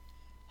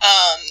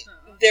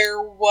 there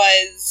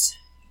was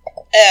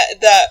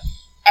the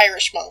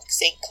Irish monk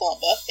Saint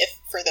Columba, if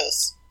for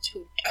those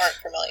who aren't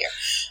familiar.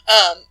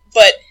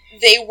 But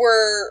they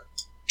were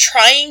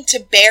trying to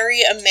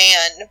bury a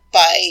man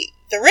by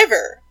the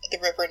River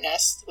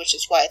Ness, which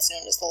is why it's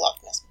known as the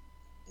Loch Ness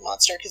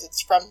Monster, because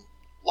it's from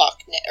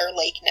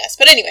Lake Ness.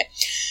 But anyway,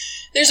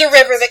 there's a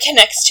river that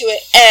connects to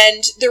it,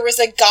 and there was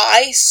a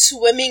guy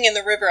swimming in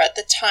the river at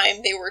the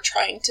time they were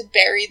trying to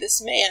bury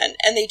this man,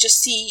 and they just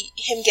see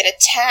him get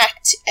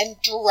attacked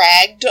and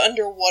dragged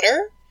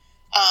underwater.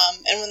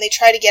 And when they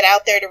try to get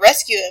out there to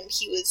rescue him,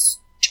 he was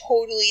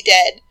totally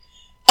dead.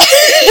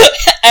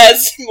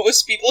 As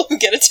most people who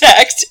get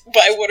attacked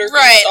by water beasts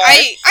right,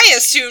 are. I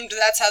assumed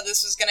that's how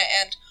this was going to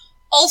end.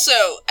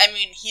 Also, I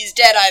mean, he's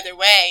dead either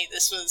way.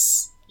 This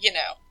was,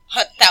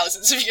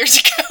 thousands of years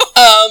ago.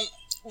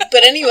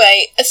 But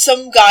anyway,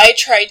 some guy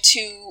tried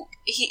to...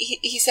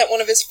 He sent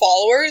one of his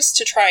followers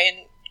to try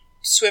and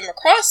swim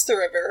across the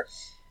river,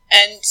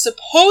 and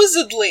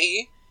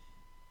supposedly,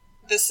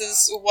 this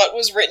is what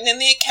was written in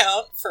the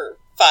account for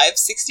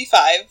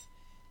 565,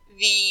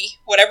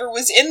 whatever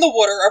was in the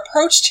water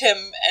approached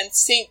him, and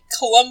St.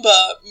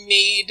 Columba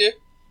made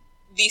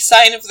the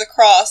sign of the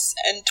cross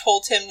and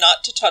told him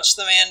not to touch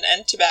the man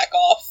and to back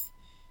off.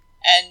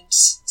 And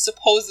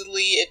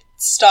supposedly it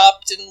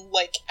stopped and,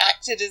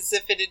 acted as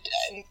if it had,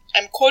 and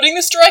I'm quoting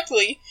this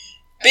directly,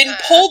 been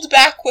pulled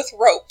back with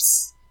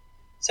ropes.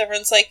 So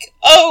everyone's like,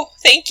 oh,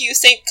 thank you,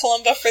 St.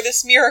 Columba, for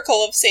this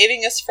miracle of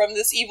saving us from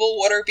this evil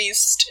water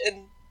beast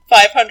in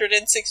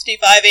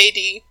 565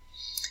 AD.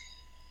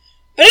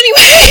 But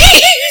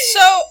anyway...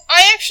 So,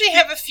 I actually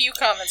have a few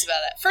comments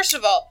about that. First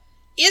of all,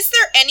 is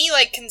there any,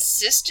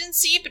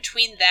 consistency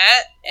between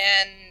that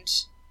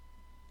and,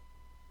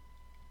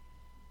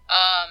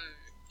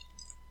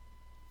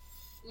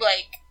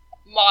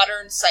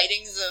 modern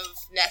sightings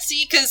of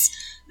Nessie? Because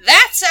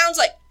that sounds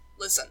like...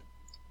 Listen,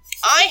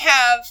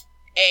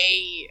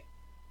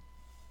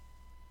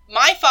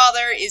 my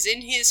father is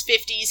in his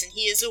 50s and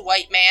he is a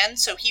white man,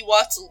 so he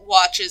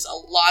watches a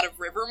lot of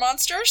river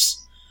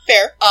monsters.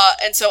 Fair.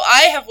 And so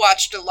I have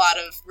watched a lot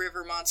of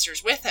river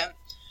monsters with him.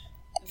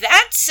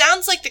 That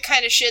sounds like the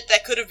kind of shit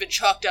that could have been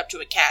chalked up to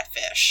a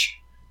catfish.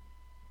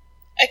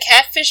 A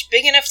catfish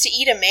big enough to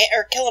eat a man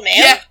or kill a man?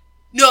 Yeah.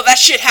 No, that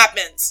shit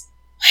happens.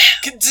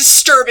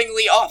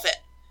 Disturbingly often.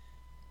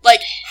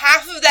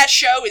 Half of that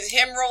show is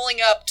him rolling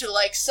up to,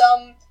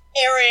 some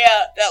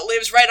area that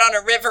lives right on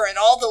a river, and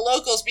all the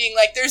locals being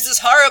like, there's this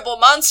horrible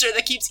monster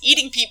that keeps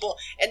eating people,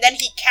 and then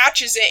he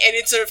catches it, and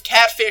it's a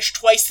catfish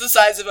twice the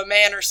size of a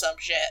man or some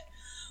shit.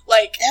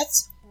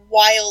 That's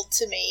wild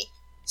to me.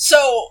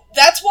 So,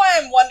 that's why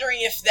I'm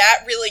wondering if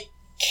that really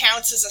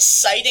counts as a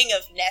sighting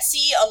of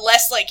Nessie,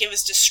 unless, it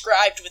was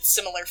described with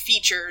similar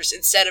features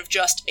instead of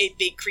just a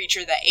big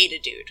creature that ate a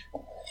dude.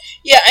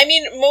 Yeah, I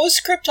mean,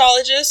 most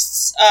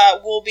cryptologists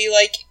will be,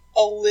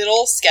 a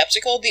little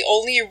skeptical. The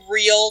only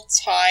real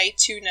tie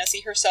to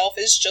Nessie herself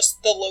is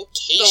just the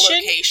location. The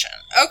location.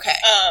 Okay.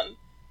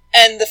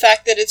 And the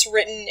fact that it's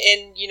written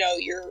in,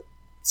 your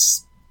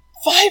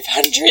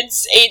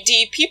 500s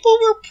AD, people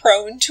were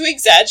prone to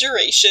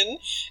exaggeration,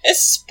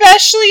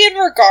 especially in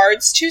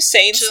regards to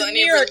saints and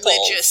miracles.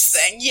 Religious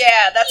thing.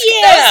 Yeah, that was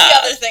the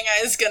other thing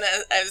I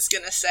was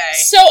gonna say.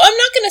 So I'm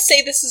not gonna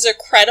say this is a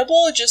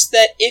credible, just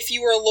that if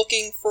you are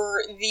looking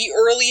for the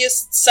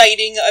earliest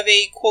sighting of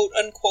a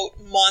quote-unquote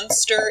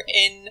monster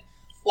in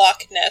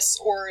Loch Ness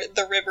or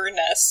the River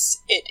Ness,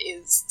 it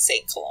is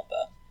St.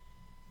 Columba.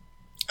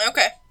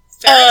 Okay.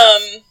 Fair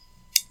enough.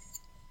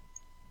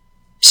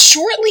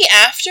 Shortly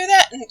after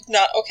that,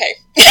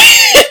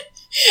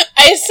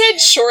 I said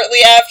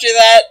shortly after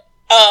that,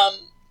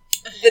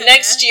 the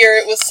next year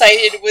it was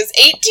cited was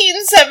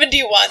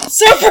 1871,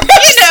 so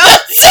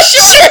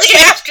shortly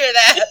after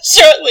that.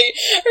 Shortly.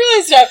 I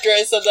realized after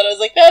I said that, I was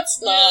like, that's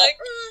not...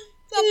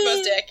 not the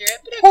most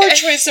accurate, but okay. Poor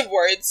choice of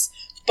words.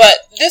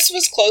 But this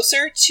was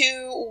closer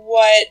to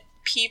what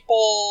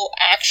people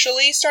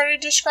actually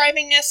started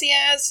describing Nessie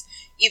as,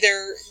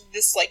 either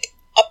this,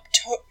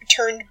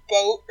 upturned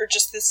boat, or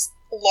just this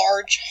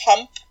large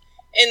hump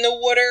in the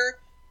water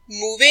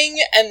moving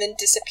and then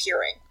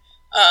disappearing.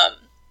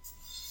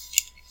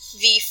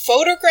 The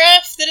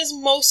photograph that is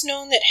most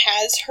known that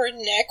has her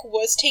neck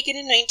was taken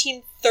in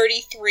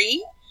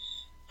 1933.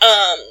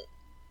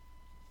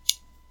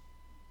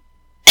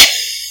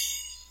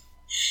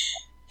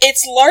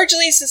 It's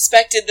largely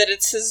suspected that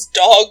it's his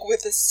dog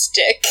with a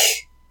stick,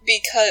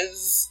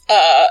 because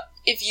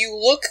if you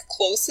look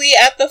closely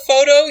at the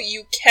photo,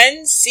 you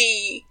can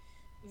see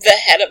the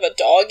head of a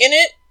dog in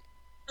it.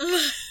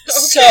 Okay.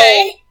 So,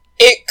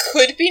 it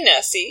could be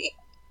Nessie.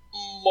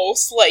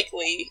 Most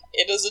likely,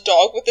 it is a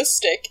dog with a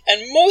stick.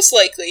 And most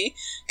likely,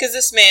 because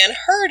this man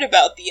heard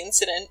about the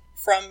incident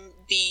from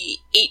the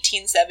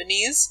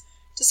 1870s,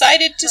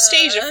 decided to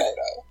stage a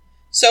photo.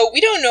 So,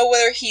 we don't know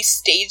whether he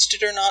staged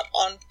it or not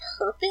on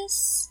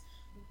purpose.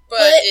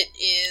 But it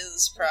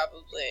is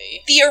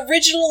probably... The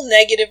original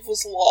negative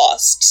was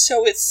lost,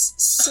 so it's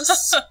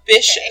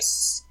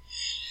suspicious.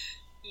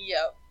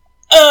 Yep.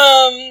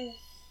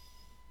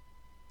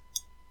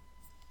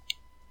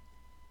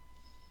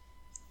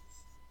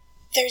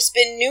 There's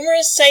been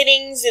numerous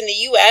sightings in the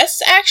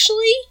U.S.,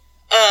 actually.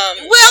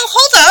 Well,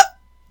 hold up.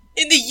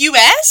 In the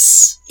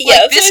U.S.?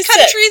 Yeah, this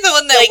country, the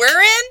one that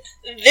we're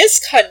in? This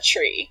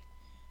country.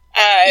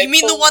 You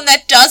mean the one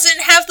that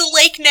doesn't have the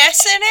Lake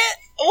Ness in it?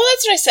 Well,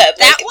 that's what I said.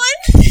 That like,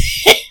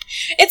 one?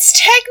 It's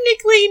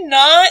technically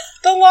not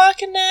the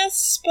Loch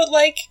Ness, but,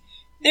 like,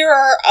 there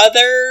are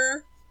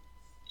other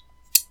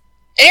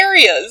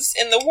areas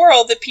in the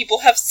world that people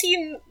have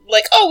seen,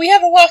 like, oh, we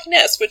have a Loch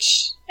Ness,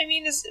 which, I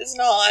mean, is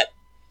not...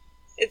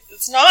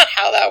 It's not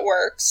how that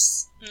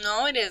works.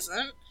 No, it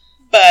isn't.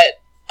 But,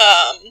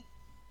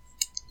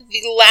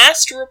 the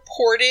last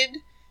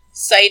reported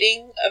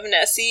sighting of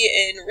Nessie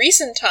in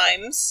recent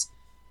times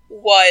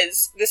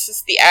was, this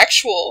is the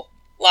actual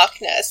Loch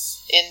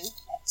Ness in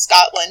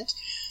Scotland.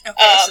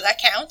 Okay, so that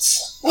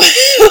counts.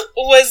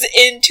 Was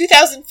in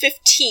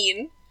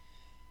 2015.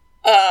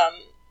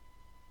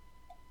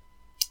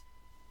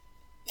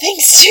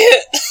 Thanks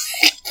to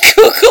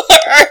Google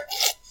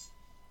Earth.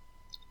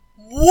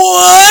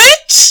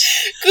 What?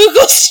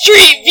 Google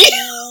Street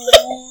View.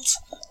 Hold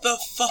the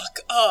fuck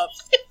up.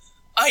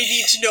 I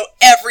need to know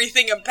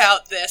everything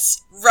about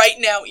this right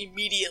now,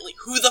 immediately.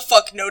 Who the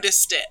fuck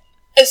noticed it?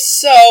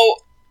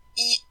 So,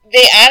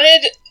 they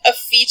added a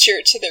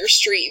feature to their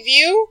Street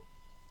View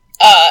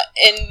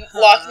in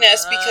Loch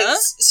Ness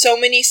because so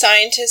many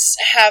scientists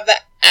have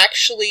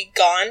actually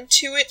gone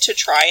to it to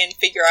try and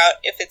figure out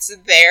if it's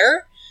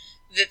there,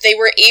 that they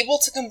were able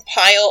to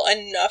compile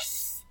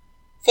enough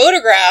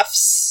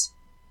photographs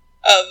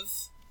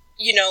of,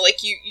 you know,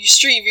 like you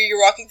Street View, you're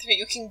walking through,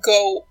 you can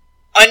go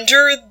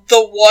under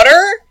the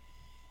water,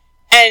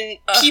 and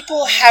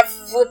people have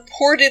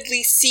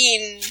reportedly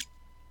seen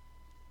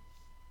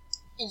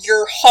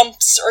your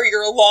humps or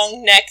your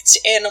long-necked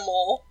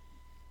animal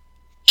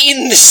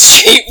in the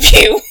Street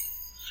View.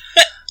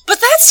 But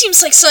that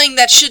seems like something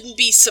that shouldn't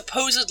be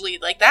supposedly.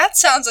 Like, that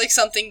sounds like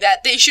something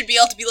that they should be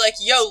able to be like,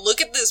 yo,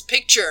 look at this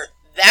picture.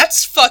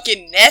 That's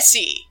fucking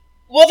Nessie.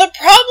 Well, the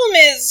problem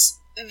is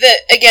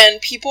that, again,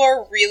 people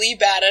are really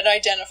bad at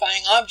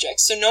identifying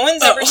objects, so no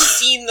one's ever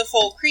seen the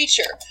full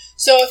creature.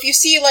 So if you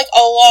see, like,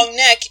 a long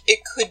neck,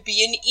 it could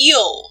be an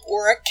eel,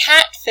 or a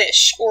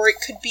catfish, or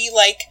it could be,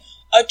 like,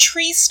 a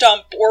tree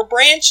stump or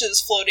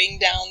branches floating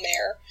down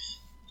there.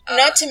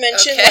 Not to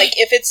mention, like,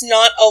 if it's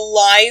not a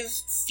live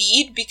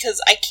feed,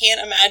 because I can't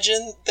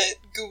imagine that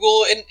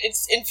Google, in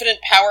its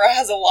infinite power,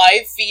 has a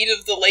live feed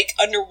of the lake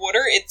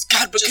underwater. It's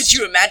God, but could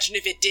you imagine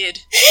if it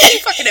did? Can you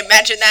fucking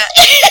imagine that?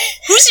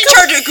 Who's in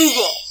charge of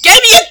Google?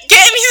 Get me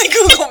the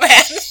Google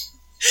man!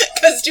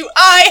 Because do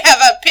I have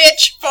a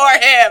pitch for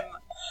him?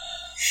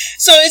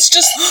 So it's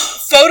just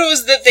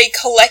photos that they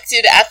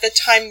collected at the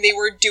time they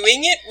were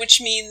doing it,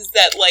 which means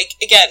that, like,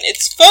 again,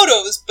 it's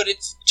photos, but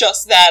it's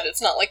just that.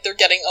 It's not like they're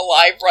getting a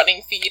live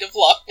running feed of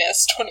Loch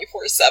Ness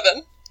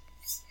 24/7.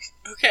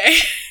 Okay.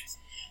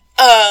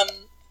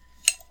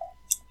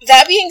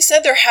 That being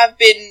said, there have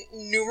been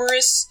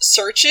numerous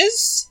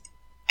searches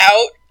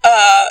out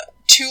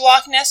to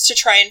Loch Ness to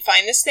try and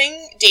find this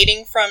thing,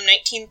 dating from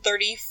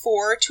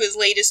 1934 to as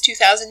late as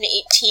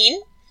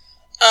 2018.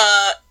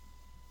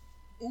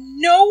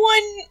 No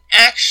one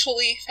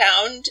actually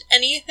found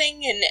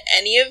anything in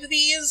any of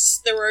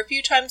these. There were a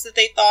few times that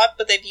they thought,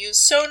 but they've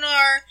used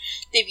sonar,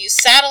 they've used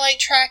satellite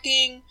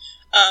tracking.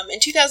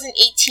 In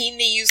 2018,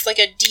 they used, like,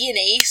 a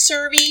DNA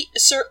survey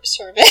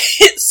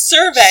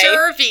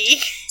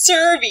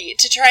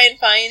to try and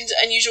find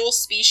unusual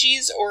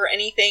species or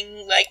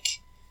anything,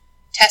 like,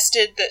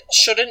 tested that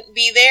shouldn't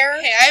be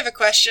there. Hey, I have a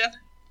question.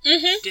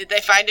 Mm-hmm. Did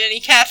they find any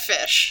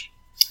catfish?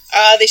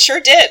 They sure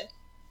did.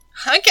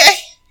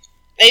 Okay.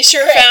 They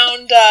sure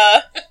found,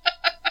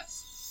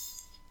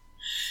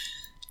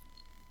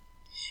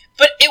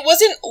 but it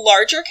wasn't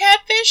larger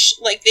catfish.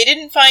 Like, they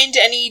didn't find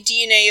any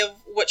DNA of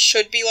what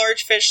should be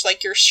large fish,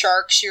 like your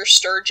sharks, your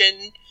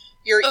sturgeon,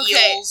 your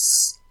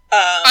eels.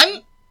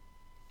 I'm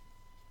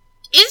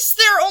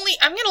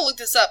gonna look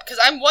this up, because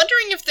I'm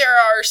wondering if there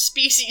are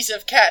species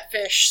of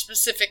catfish,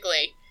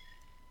 specifically.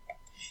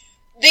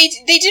 They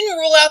didn't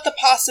rule out the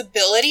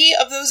possibility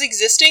of those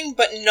existing,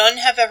 but none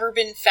have ever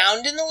been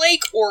found in the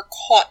lake or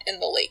caught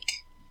in the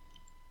lake.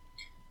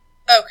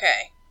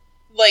 Okay.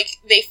 Like,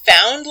 they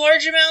found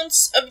large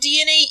amounts of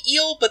DNA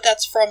eel, but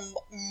that's from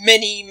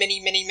many,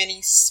 many, many,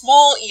 many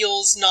small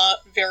eels,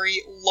 not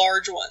very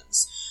large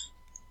ones.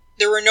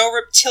 There were no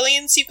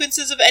reptilian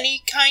sequences of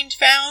any kind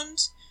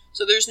found,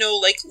 so there's no,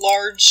 like,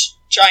 large,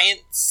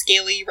 giant,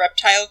 scaly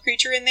reptile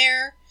creature in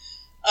there.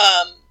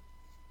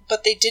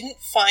 But they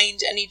didn't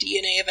find any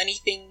DNA of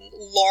anything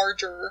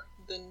larger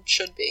than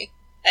should be.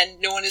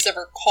 And no one has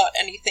ever caught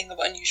anything of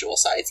unusual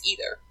size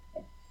either.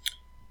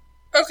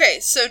 Okay,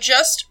 so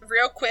just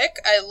real quick,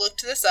 I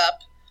looked this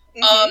up.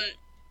 Mm-hmm.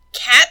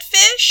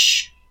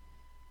 Catfish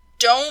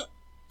don't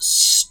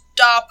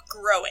stop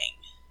growing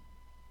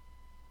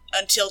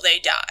until they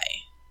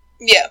die.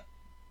 Yeah.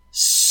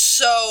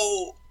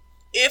 So,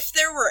 if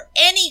there were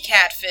any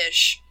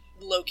catfish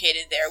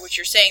located there, which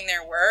you're saying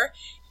there were,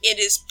 it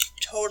is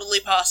totally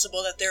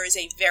possible that there is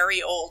a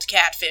very old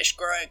catfish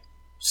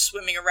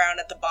swimming around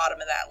at the bottom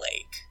of that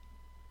lake.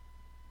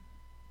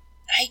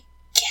 I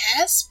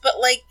guess, but,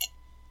 like,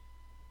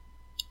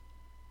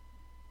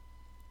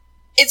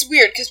 it's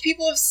weird, because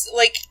people have,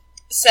 like,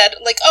 said,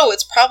 like, oh,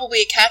 it's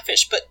probably a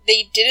catfish, but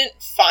they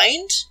didn't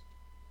find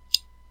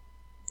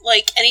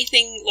like,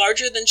 anything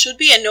larger than should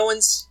be, and no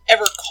one's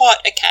ever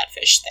caught a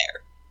catfish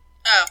there.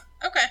 Oh,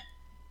 okay.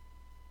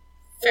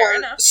 Fair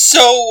enough.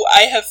 So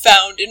I have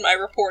found in my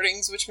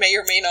reportings, which may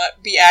or may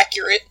not be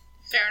accurate.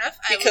 Fair enough.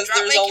 Because I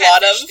will there's drop a my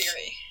lot of catfish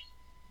theory.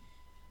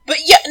 But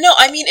yeah, no,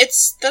 I mean,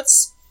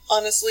 that's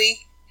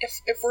honestly,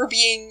 if we're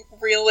being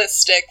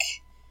realistic,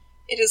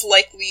 it is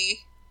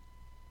likely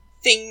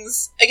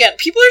things, again,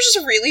 people are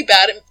just really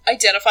bad at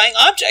identifying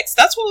objects.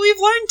 That's what we've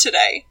learned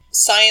today.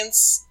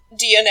 Science,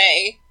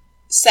 DNA,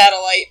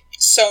 satellite,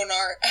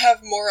 sonar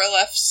have more or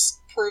less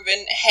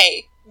proven,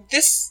 hey,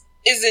 this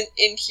isn't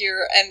in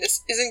here and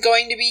this isn't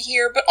going to be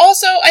here. But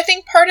also, I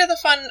think part of the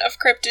fun of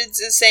cryptids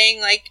is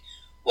saying, like,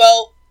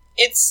 well,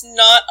 it's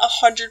not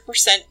 100%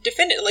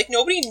 definitive. Like,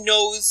 nobody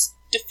knows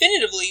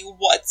definitively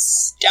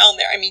what's down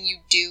there. I mean, you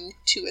do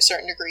to a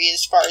certain degree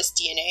as far as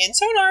DNA and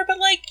sonar, but,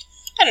 like,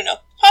 I don't know.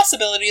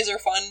 Possibilities are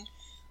fun.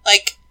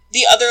 Like,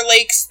 the other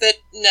lakes that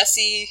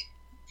Nessie,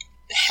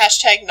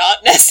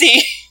 #not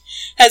Nessie,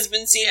 has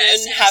been seen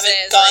in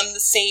haven't gone like, the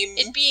same...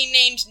 It being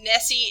named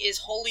Nessie is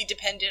wholly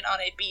dependent on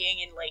it being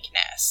in Lake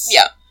Ness.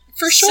 Yeah,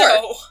 for sure.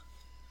 So...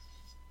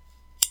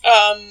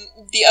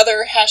 the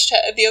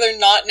other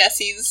not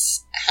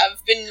Nessies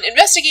have been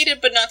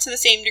investigated, but not to the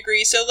same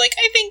degree, so, like,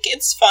 I think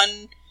it's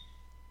fun.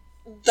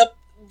 The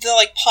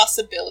like,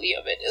 possibility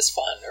of it is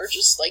fun, or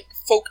just, like,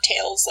 folk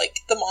tales,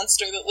 like, the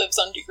monster that lives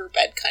under your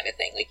bed kind of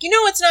thing. Like, you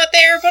know it's not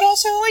there, but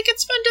also, like,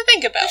 it's fun to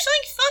think about. There's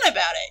something fun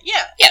about it,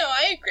 yeah. No,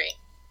 I agree.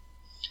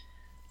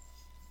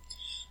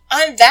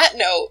 On that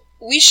note,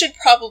 we should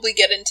probably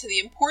get into the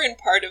important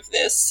part of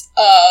this,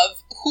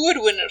 of who would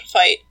win in a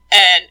fight,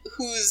 and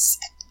who's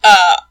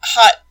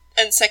hot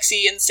and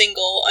sexy and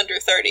single under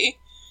 30.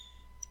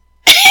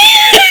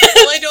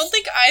 Well, I don't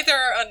think either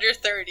are under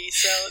 30,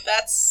 so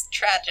that's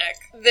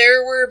tragic.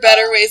 There were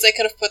better ways I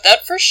could have put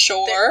that for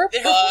sure,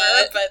 there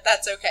were, but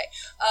that's okay.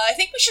 I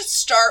think we should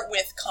start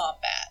with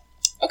combat.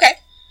 Okay.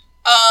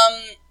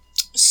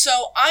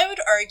 So I would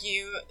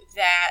argue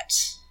that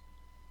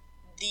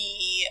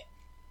the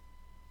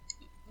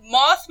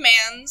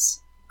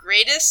Mothman's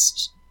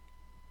greatest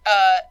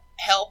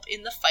help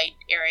in the fight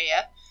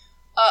area.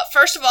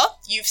 First of all,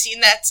 you've seen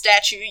that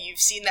statue, you've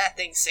seen that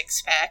thing's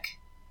six-pack.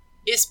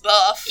 It's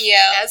buff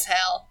as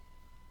hell.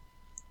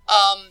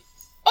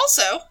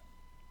 Also,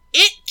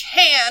 it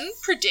can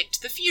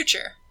predict the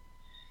future.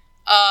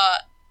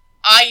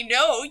 I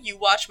know you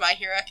watch My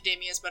Hero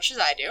Academia as much as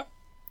I do,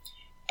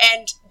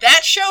 and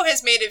that show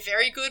has made a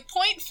very good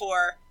point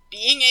for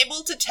being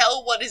able to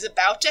tell what is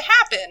about to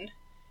happen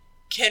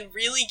can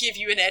really give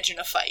you an edge in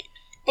a fight.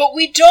 But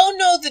we don't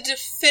know the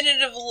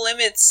definitive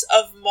limits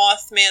of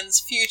Mothman's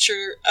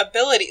future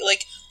ability.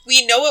 Like,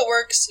 we know it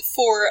works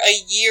for a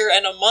year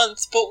and a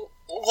month, but,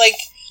 like,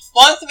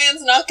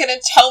 Mothman's not gonna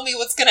tell me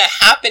what's gonna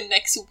happen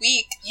next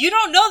week. You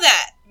don't know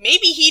that.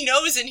 Maybe he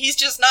knows and he's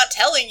just not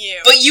telling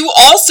you. But you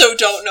also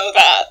don't know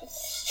that.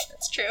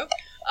 That's true.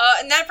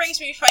 And that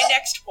brings me to my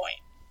next point.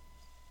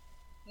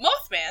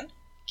 Mothman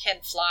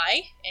can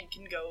fly and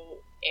can go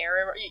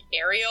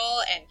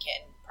aerial and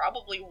can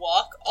probably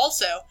walk.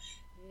 Also,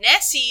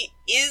 Nessie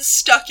is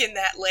stuck in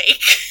that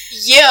lake.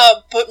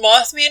 Yeah, but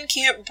Mothman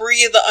can't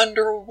breathe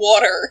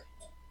underwater.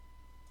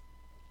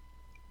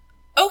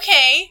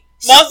 Okay.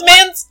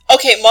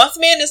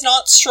 Mothman is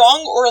not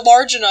strong or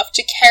large enough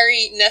to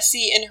carry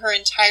Nessie in her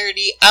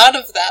entirety out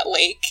of that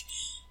lake.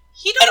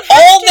 And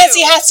all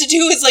Nessie has to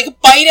do is,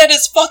 like, bite at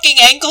his fucking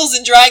ankles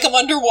and drag him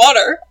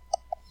underwater.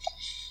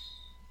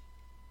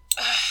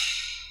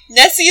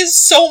 Nessie is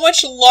so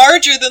much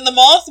larger than the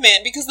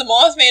Mothman, because the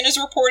Mothman is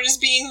reported as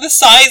being the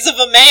size of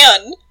a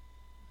man.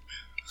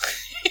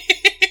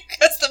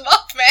 Because the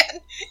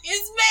Mothman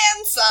is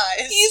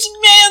man-sized. He's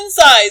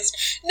man-sized.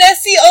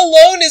 Nessie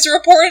alone is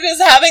reported as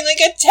having, like,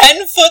 a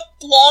 10-foot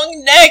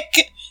long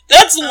neck.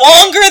 That's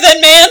longer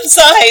than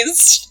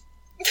man-sized.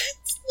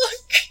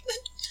 Look.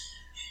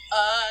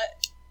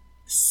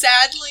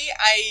 Sadly,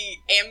 I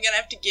am gonna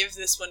have to give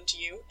this one to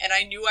you, and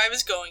I knew I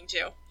was going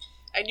to.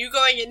 I knew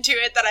going into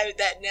it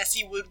that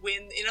Nessie would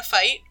win in a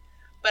fight,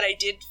 but I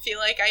did feel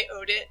like I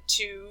owed it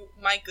to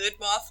my good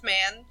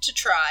Mothman to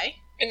try.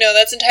 No,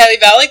 that's entirely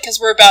valid, because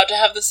we're about to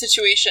have the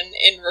situation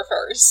in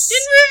reverse.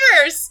 In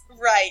reverse!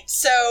 Right,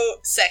 so,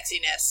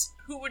 sexiness.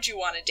 Who would you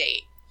want to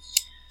date?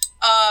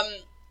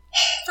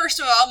 First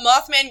of all,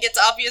 Mothman gets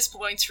obvious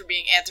points for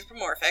being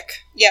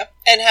anthropomorphic. Yeah,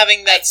 and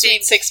having that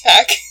sweet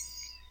six-pack.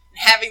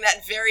 Having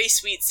that very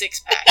sweet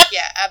six-pack,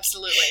 yeah,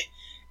 absolutely.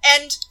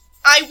 And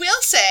I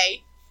will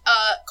say,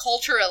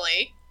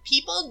 culturally,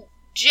 people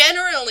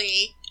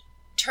generally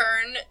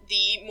turn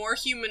the more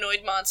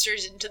humanoid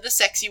monsters into the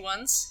sexy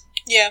ones.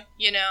 Yeah.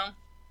 You know?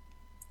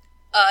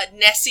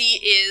 Nessie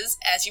is,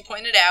 as you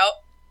pointed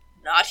out,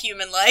 not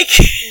human-like.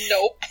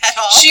 Nope. At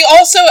all. She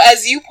also,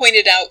 as you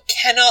pointed out,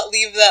 cannot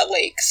leave that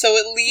lake, so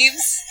it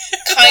leaves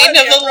kind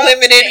of a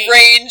limited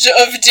range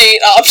of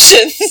date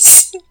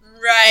options.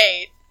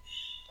 Right.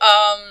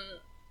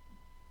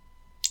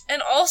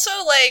 And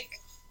also,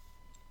 like,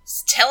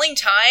 telling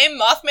time,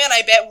 Mothman,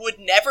 I bet, would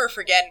never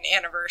forget an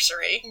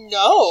anniversary.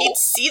 No. He'd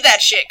see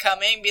that shit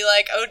coming and be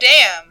like, oh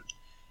damn,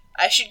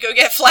 I should go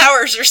get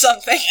flowers or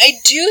something. I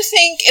do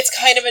think it's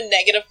kind of a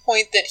negative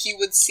point that he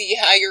would see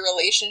how your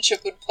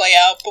relationship would play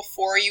out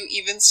before you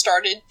even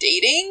started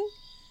dating.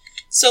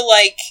 So,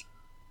 like...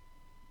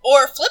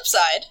 Or flip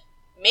side,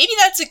 maybe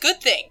that's a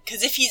good thing,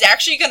 because if he's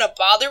actually gonna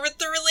bother with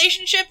the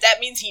relationship, that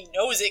means he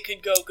knows it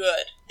could go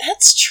good.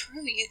 That's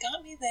true, you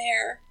got me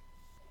there.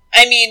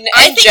 I mean,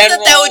 I think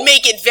that would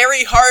make it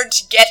very hard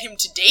to get him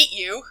to date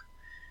you,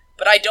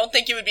 but I don't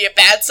think it would be a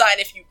bad sign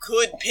if you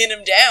could pin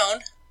him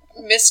down.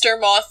 Mr.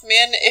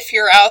 Mothman, if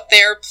you're out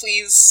there,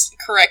 please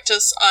correct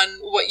us on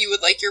what you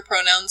would like your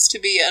pronouns to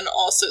be, and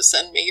also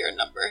send me your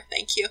number.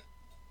 Thank you.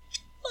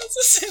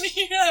 Also send me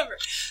your number.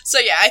 So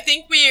yeah, I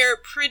think we're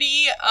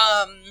pretty,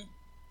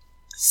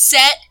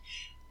 set.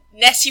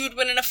 Nessie would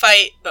win in a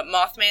fight, but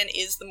Mothman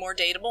is the more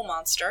dateable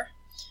monster.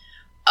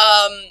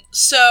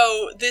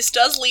 So this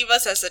does leave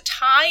us as a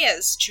tie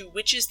as to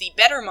which is the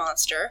better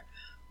monster,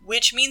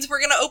 which means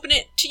we're gonna open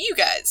it to you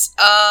guys.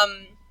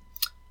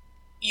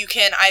 You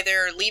can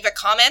either leave a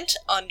comment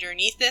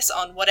underneath this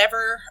on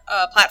whatever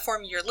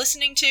platform you're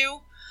listening to.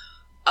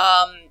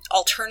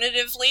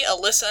 Alternatively,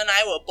 Alyssa and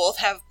I will both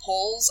have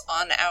polls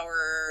on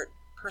our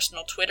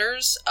personal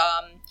Twitters.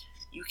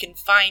 You can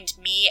find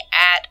me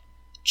at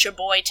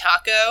Chaboy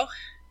Taco.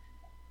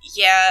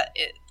 Yeah,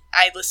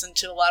 I listen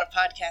to a lot of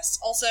podcasts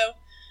also.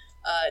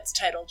 It's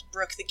titled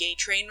Brooke the Gay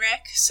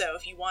Trainwreck, so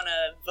if you want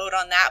to vote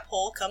on that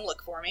poll, come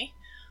look for me.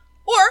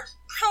 Or,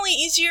 probably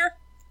easier,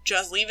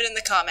 just leave it in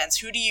the comments.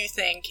 Who do you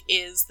think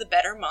is the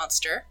better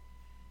monster?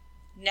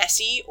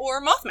 Nessie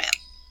or Mothman?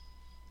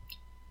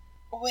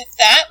 With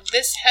that,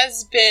 this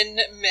has been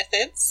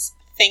Mythids.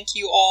 Thank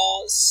you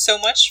all so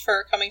much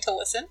for coming to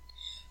listen.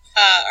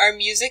 Our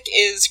music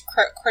is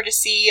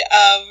courtesy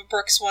of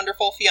Brooke's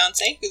wonderful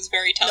fiancé, who's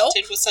very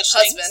talented with such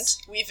husband. things.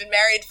 We've been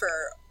married for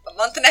a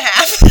month and a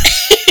half.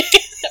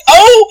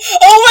 Oh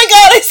my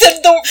god, I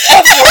said the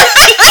F word.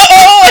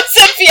 Oh, I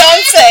said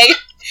fiancé.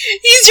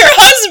 He's your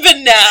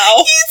husband now.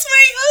 He's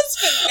my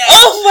husband now.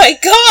 Oh my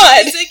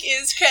god. Music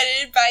is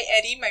credited by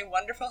Eddie, my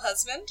wonderful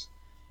husband.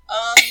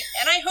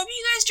 And I hope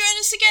you guys join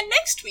us again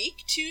next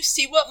week to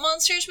see what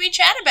monsters we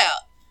chat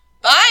about.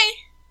 Bye!